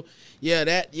 so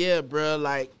yeah, bro.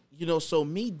 Like, you know, so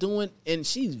me doing, and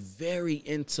she's very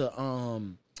into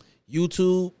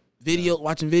YouTube video,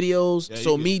 watching videos. Yeah,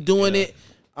 so you me get- doing yeah. it,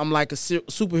 I'm like a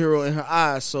superhero in her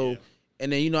eyes. So. Yeah.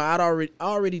 And then, you know, I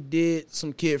already did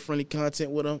some kid-friendly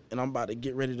content with her, and I'm about to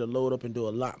get ready to load up and do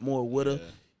a lot more with her,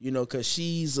 you know, because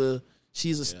she's a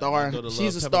star. daughter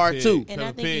She's a love star, Peppa too. Pig. And I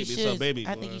Peppa think Pig, you it's her should. baby,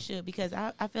 I boy. think you should because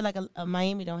I feel like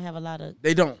Miami don't have a lot of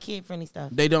They don't. kid friendly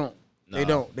stuff. They don't. They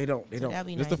No. don't. So that'd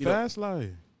be It's nice. the fast life.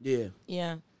 Yeah.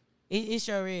 Yeah, it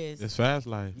sure is. It's fast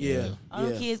life. Yeah. All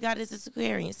the Yeah. kids got is a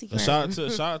Aquarius. Shout out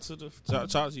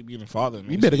to you being a father,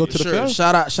 man. You better go to the Sure. fest.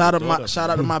 Shout out daughter.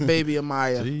 to my baby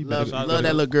Amaya. See, you Love better-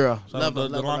 that little girl. Shout Love out her,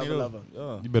 to love Delani, her, love her.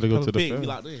 though. You better go Peppa to the Pig, fest. we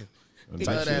locked in. Type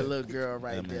Love that shit. little girl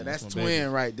right Yeah, man, there. that's That's my twin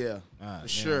baby. right there. Alright, For man,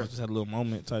 sure. I just had a little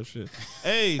moment type shit.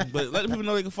 Hey, but let the people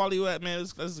know they can follow you at, man.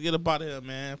 Let's get up out of here,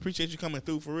 man. Appreciate you coming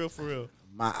through for real.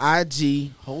 My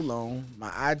IG, hold on.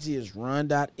 My IG is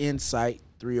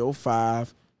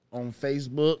run.insight305. On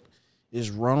Facebook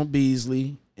is Ronald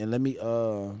Beasley. And let me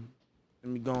go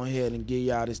ahead and give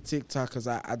y'all this TikTok because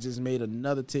I just made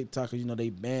another TikTok because, you know, they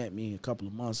banned me a couple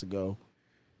of months ago.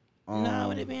 No,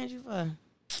 what they banned you for?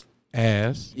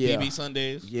 Ass. Yeah. BB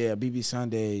Sundays. Yeah, BB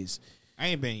Sundays. I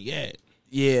ain't been yet.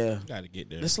 Yeah. Gotta get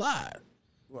there. The slide.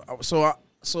 So I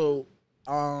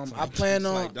plan It's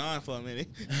on like Don for a minute.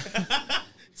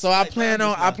 I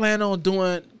plan on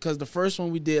doing, because the first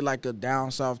one we did like a down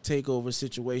south takeover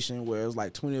situation where it was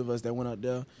like 20 of us that went up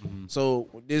there. So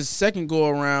this second go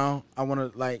around, I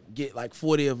want to like get like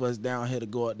 40 of us down here to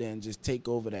go up there and just take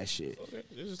over that shit. Okay,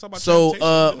 let's just talk about So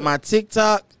transportation. my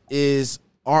TikTok is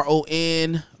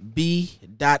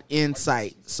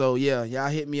RONB.insight. So yeah, y'all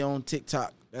hit me on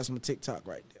TikTok. That's my TikTok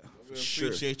right there. we sure.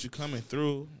 appreciate you coming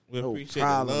through. We No appreciate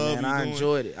problem, the love man. you I doing.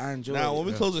 enjoyed it. I enjoyed Now, it. when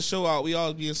we close the show out, we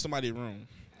always be in somebody's room.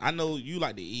 I know you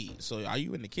like to eat, so are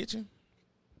you in the kitchen?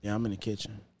 Yeah, I'm in the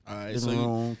kitchen. All right, Living so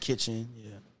room, kitchen.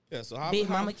 Yeah. so how Big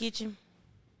Mama Kitchen.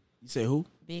 You say who?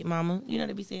 Big Mama. You know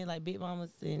they be saying like Big Mamas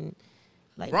and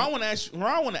like. Ron want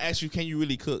to ask you, can you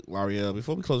really cook, L'Oreal?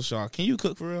 Before we close the show out, can you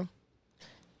cook for real?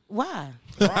 Why?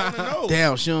 Ron want to know.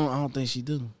 Damn, I don't think she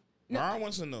do. Ron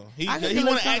wants to know. He I can he feel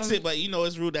want it to ask something. it, but you know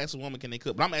it's rude to ask a woman, can they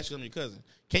cook? But I'm asking your cousin,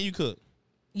 can you cook?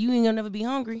 You ain't gonna never be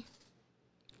hungry.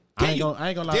 I ain't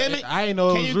gonna lie. Damn it. I ain't know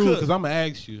Can it was you rude cook? because I'm gonna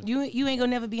ask you. You ain't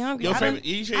gonna never be hungry. Your I favorite- don't,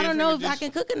 you share I your don't know if favorite I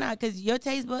can cook or not because your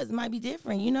taste buds might be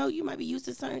different. You know, you might be used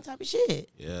to certain type of shit.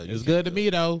 Yeah, It's good to me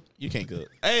though. You can't cook.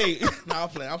 Hey, no, I'm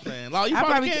playing. Law, you I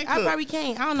probably can't cook. I probably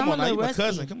can't. I don't know. Come on I'm now, a you little my rusty.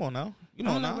 cousin. Come on now. You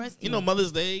know I'm a now. little rusty. You know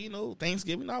Mother's Day. You know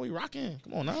Thanksgiving. Now we rocking.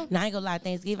 Come on now. Now I ain't gonna lie.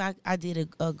 Thanksgiving, I did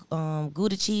a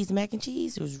Gouda cheese mac and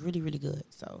cheese. It was really really good.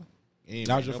 So You ain't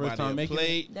That was bring your first nobody time a making it?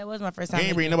 plate. that was my first You time.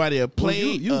 ain't bring making it. nobody a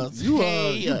plate.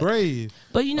 You brave.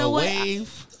 But you know a what?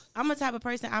 wave. I'm a type of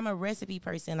person. I'm a recipe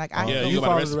person. Like I Yeah, go you you about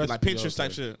follow the the recipe, like recipe, Pinterest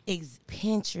type okay. shit.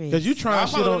 Pinterest. Cause you I trying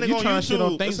shit follow on nigga you on trying shit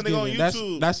on YouTube. Listen, nigga on Thanksgiving.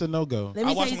 YouTube. That's a no go. Let I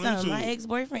me watch tell you him on something. My YouTube.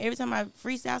 ex-boyfriend, every time I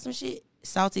freestyle some shit,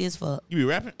 salty as fuck. You be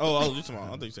rapping? Oh, you talking about?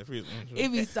 I thought you said free.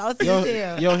 It be salty as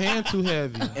hell. Your hand too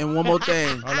heavy. And one more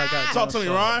thing. All I got. Talk to me,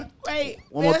 Ron. Wait,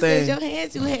 One more Bill said thing. your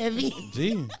hand too heavy.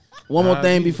 Gee. One more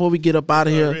thing before we get up out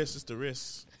of The here. wrist. It's the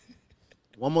wrist.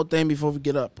 One more thing before we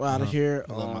get up out of here.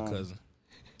 I love my cousin.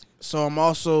 So I'm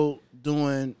also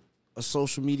doing a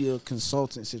social media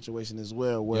consultant situation as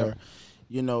well where, Yep.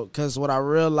 you know, because what I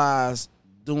realized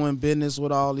doing business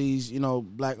with all these, you know,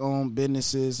 black-owned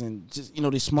businesses and just, you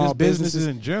know, these small Just businesses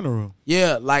in general.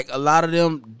 Yeah, like a lot of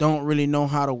them don't really know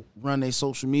how to run their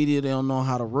social media. They don't know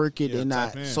how to work it. Yeah, They're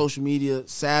not tap in. social media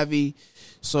savvy.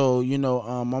 So, you know,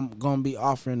 I'm going to be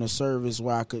offering a service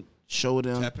where I could show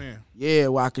them. Tap in. Yeah,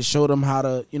 where I could show them how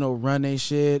to, you know, run their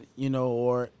shit, you know,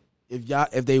 or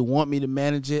if they want me to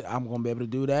manage it, I'm gonna be able to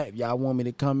do that. If y'all want me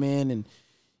to come in and,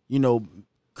 you know,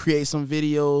 create some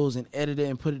videos and edit it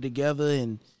and put it together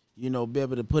and, you know, be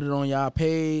able to put it on y'all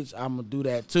page, I'm gonna do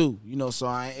that too. You know, so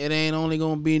it ain't only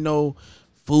gonna be no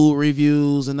food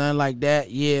reviews and nothing like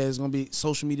that. Yeah, it's gonna be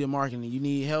social media marketing. You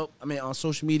need help? I mean, on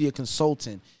social media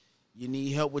consulting. You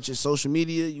need help with your social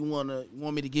media. You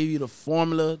want me to give you the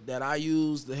formula that I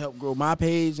use to help grow my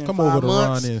page in 5 months? Come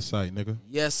over to Ron Insight, nigga.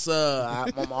 Yes, sir.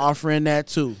 I'm offering that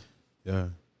too. Yeah.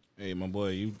 Hey, my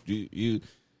boy, you're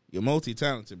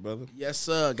multi-talented, brother. Yes,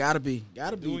 sir. Gotta be,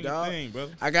 Doing dog. your thing,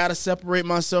 brother. I gotta separate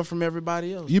myself from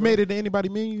everybody else. You bro. made it to anybody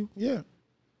menu? Yeah.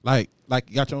 Like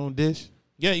you got your own dish?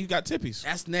 Yeah, you got tippies.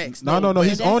 That's next. No.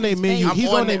 He's that's on their his menu. face. He's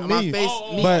I'm on their menu.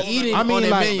 but eating I mean, on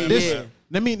their like menu. this. Yeah.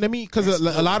 Let me, because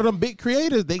a lot of them big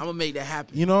creators, they, I'm gonna make that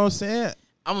happen. you know what I'm saying?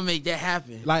 I'm gonna make that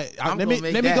happen. Like, I'm let gonna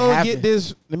me make that go happen. get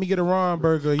this. Let me get a Ron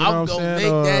burger. You know I'm what I'm gonna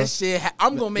saying? make that shit.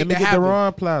 I'm gonna make let me that get happen. the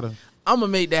Ron platter. I'm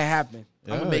gonna make that happen.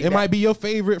 I'm Yeah. gonna make It that. might be your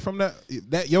favorite from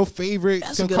that your favorite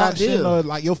That's a good concoction idea. or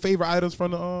like your favorite items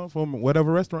from the from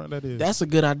whatever restaurant that is. That's a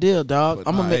good idea, dog. But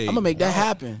I'm nah, gonna make that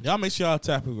happen. Y'all make sure y'all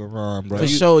tap in with Ron, bro. For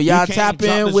sure. Y'all can't tap drop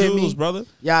in the with jewels, me. brother.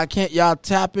 Y'all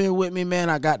tap in with me,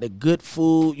 man. I got the good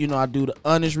food. You know, I do the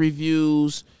honest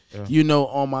reviews. Yeah. You know,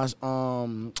 on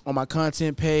my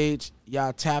content page.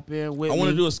 Y'all tap in with I me.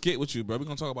 want to do a skit with you, bro. We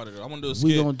gonna talk about it. I want to do a skit.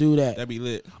 We gonna do that. That'd be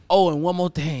lit. Oh, and one more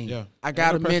thing. Yeah. I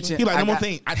gotta Another person? mention. He like, I one more got-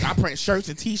 thing. I print shirts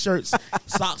and T-shirts,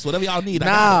 socks, whatever y'all need.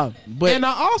 Nah, but And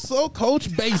I also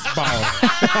coach baseball.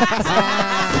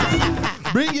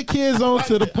 Bring your kids on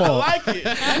to the I park. like it.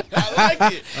 I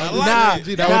like it. I like nah, it.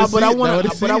 Gee, that nah. would've But I seemed- that want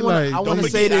would've to. I seemed like- want Don't to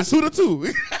forget say that this. tutor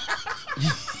too.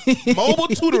 Mobile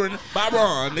tutoring by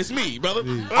Ron. It's me, brother.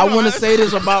 I want to say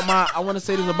this about my. I want to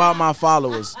say this about my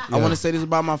followers. I want to say this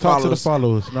about my Talk to the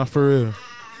followers. followers, not for real.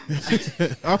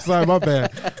 I'm sorry, my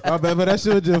bad, but that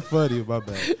shit was just funny. My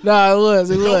bad. Nah, it was.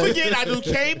 Don't forget, I do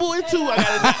cable and too.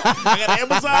 I got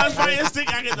Amazon Fire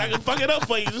Stick. I can fuck it up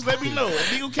for you. Just let me know.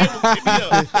 Legal cable, hit me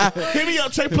up. Hit me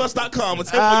up, TreyPlus.com and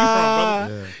tell me where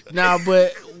you from, brother. Nah,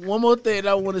 but one more thing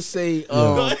I want to say.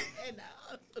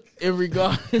 In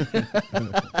regard.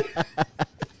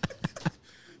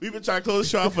 We've been trying to close the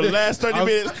show out for the last 30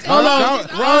 minutes. Hold on.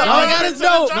 No, I gotta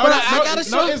know. But I gotta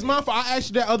show. No, it's my fault. I asked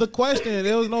you that other question.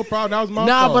 There was no problem. That was my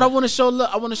Nah, fault. but I want to show love.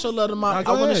 I want to show love to my. Nah, I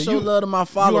go want to ahead. show You- love to my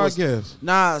followers. You, I guess.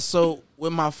 Nah, so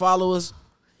with my followers,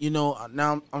 you know,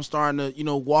 now I'm starting to, you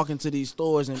know, walk into these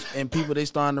stores and people, they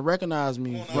starting to recognize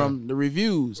me from the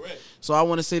reviews. So I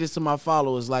want to say this to my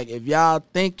followers. Like, if y'all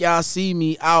think y'all see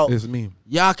me out, It's me.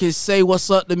 y'all can say what's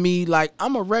up to me. Like,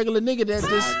 I'm a regular nigga that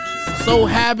just so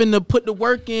happen to put the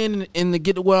work in and to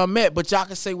get to where I'm at. But y'all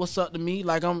can say what's up to me.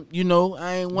 Like, I'm, you know,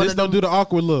 I ain't one Just of don't them. do the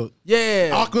awkward look. Yeah.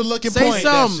 Awkward looking Say point.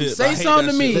 something. That shit. I Say hate something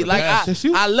that to me. shit. Like, That's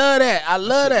you? I love that. I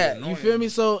love that. You annoying. feel me?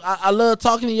 So I love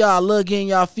talking to y'all. I love getting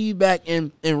y'all feedback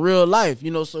in real life.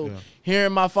 You know, so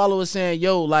hearing my followers saying,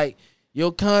 yo, like,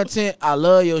 your content, I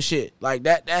love your shit. Like,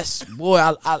 that's, boy,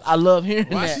 I love hearing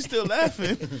Why that. she still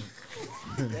laughing?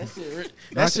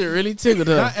 That shit really tickled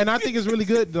her. And I think it's really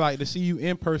good to see you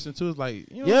in person too. It's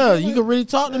like, you know, Yeah, you can really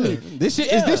talk to me. This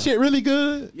shit is this shit really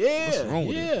good? Yeah, wrong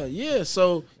with yeah.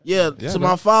 So Yeah, to my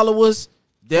man. followers,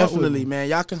 with definitely, me. man.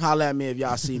 Y'all can holler at me if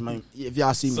y'all see me. If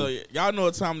y'all see So me, y'all know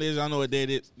what time it is. Y'all know what day it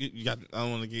is. You got, I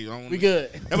don't want to get. I don't wanna, we good.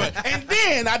 And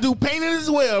then I do painting as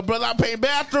well, brother. I paint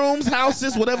bathrooms,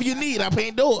 houses, whatever you need. I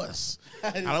paint doors.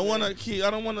 I don't want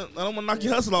to knock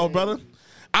your hustle off, brother.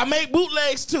 I make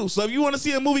bootlegs too. So if you want to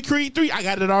see a movie Creed 3, I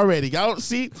got it already. Y'all don't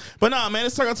see. But nah, man,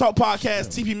 it's Talk Talk Podcast.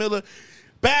 TP Miller,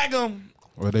 bag 'em.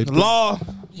 Well, they Law,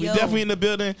 we Yo. definitely in the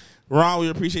building. Ron, we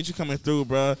appreciate you coming through,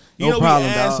 bro. You No know problem,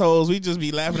 we dog. assholes. We just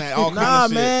be laughing at all kinds Nah,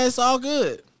 of shit. man, it's all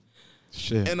good.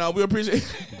 shit. And we appreciate.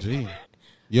 Gee.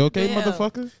 You okay, Yeah.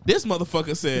 motherfucker? This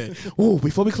motherfucker said, "Ooh,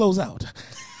 before we close out,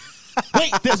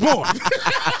 wait, there's more.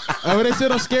 Oh, they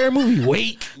said on Scary Movie.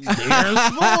 Wait,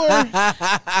 there's more.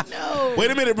 No. Wait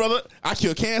a minute, brother. I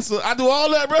kill cancer. I do all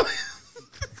that, brother.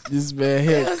 This man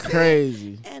hit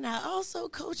crazy. And I also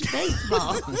coach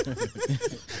baseball.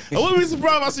 I wouldn't be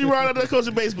surprised if I see Ron out there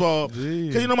coaching baseball. Gee.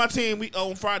 Because you know my team, we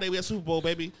on Friday, we at Super Bowl,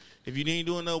 baby. If you ain't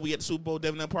doing no, we at the Super Bowl,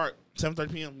 Devon Park,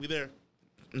 7:30 p.m. We there.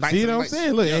 Nice See what I'm nice.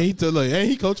 saying? Look, Yeah. and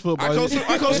he coach football. I coach You know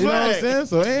what I'm flag. saying?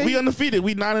 So, We undefeated.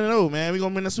 We 9-0, man. We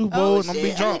gonna win the Super Bowl, Oh, and I'm gonna be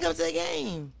shit. I drunk. didn't come to the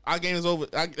game. Our game is over.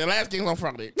 The last game's on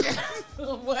Friday.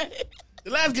 What? The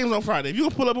last game's on Friday. If you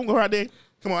gonna pull up on Friday,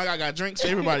 come on, I got drinks for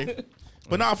everybody.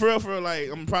 But nah, for real, like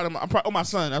I'm proud of my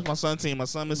son. That's my son's team. My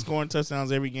son is scoring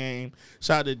touchdowns every game.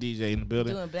 Shout out to DJ in the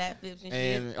building Doing backflips and shit.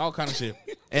 and all kind of shit.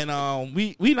 And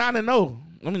we 9-0.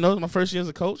 let me know. It's my first year as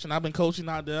a coach, and I've been coaching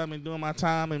out there. I've been doing my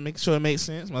time and making sure it makes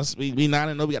sense. We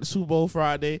 9-0. We got the Super Bowl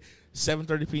Friday,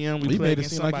 7:30 p.m. We play made it against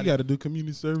seem somebody. like you got to do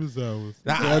community service hours.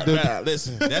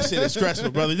 Listen, that shit is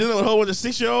stressful, brother. You know a whole bunch of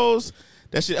 6-year-olds.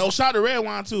 That shit. Oh, shout out to Red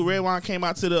Wine too. Red Wine came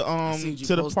out to the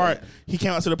park. That. He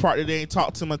came out to the park today and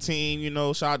talked to my team. You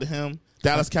know, shout out to him.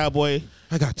 Dallas Cowboy.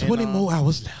 I got 20 more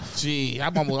hours left. Gee,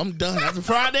 I'm done. After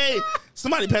Friday,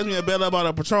 somebody pass me a bell about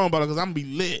a Patron bottle because I'm gonna be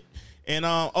lit. And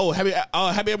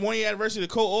happy 1 year anniversary to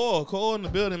Cole Oil in the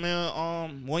building,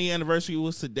 man. 1 year anniversary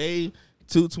was today,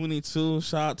 2/22.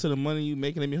 Shout out to the money you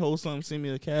making. Let me hold something. Send me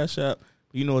a cash app.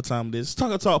 You know what time it is.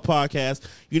 Talk podcast.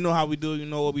 You know how we do. You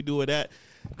know what we do with that.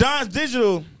 Don's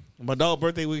Digital. My dog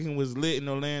birthday weekend was lit in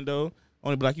Orlando.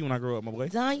 Only black you when I grow up, my boy.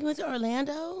 Don, you went to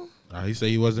Orlando? He said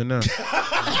he wasn't there. Talk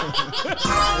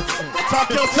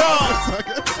your talk.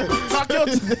 Talk your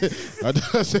My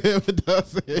dog said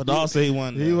he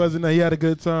wasn't there. He wasn't there. He had a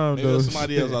good time, Maybe though.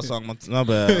 Somebody else I saw. My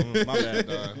bad. My bad,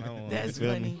 dog. That's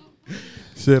funny.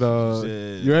 Shit,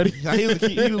 you ready? He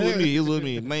was with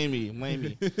me. Blame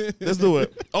me. Let's do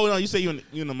it. Oh no, you say you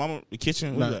in the mama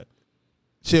kitchen. What's that?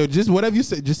 Shit, just whatever you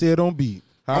say. Just say it on beat.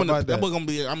 How about that?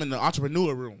 I'm in the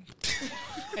entrepreneur room.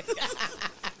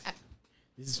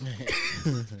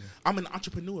 I'm in the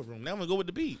entrepreneur room. Now I'm gonna go with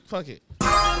the beat. Fuck it.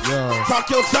 Yo. Talk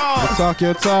your talk. Talk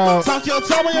your talk. Talk your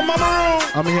talk in your mama room.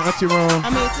 I'm in your auntie room.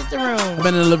 I'm in your sister room. I've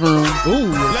been in the living room.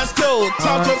 Ooh. Let's go.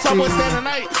 Talk your talk. What's that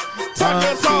tonight? Talk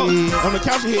your talk. On the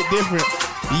couch, you hit different.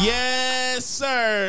 Yes, sir.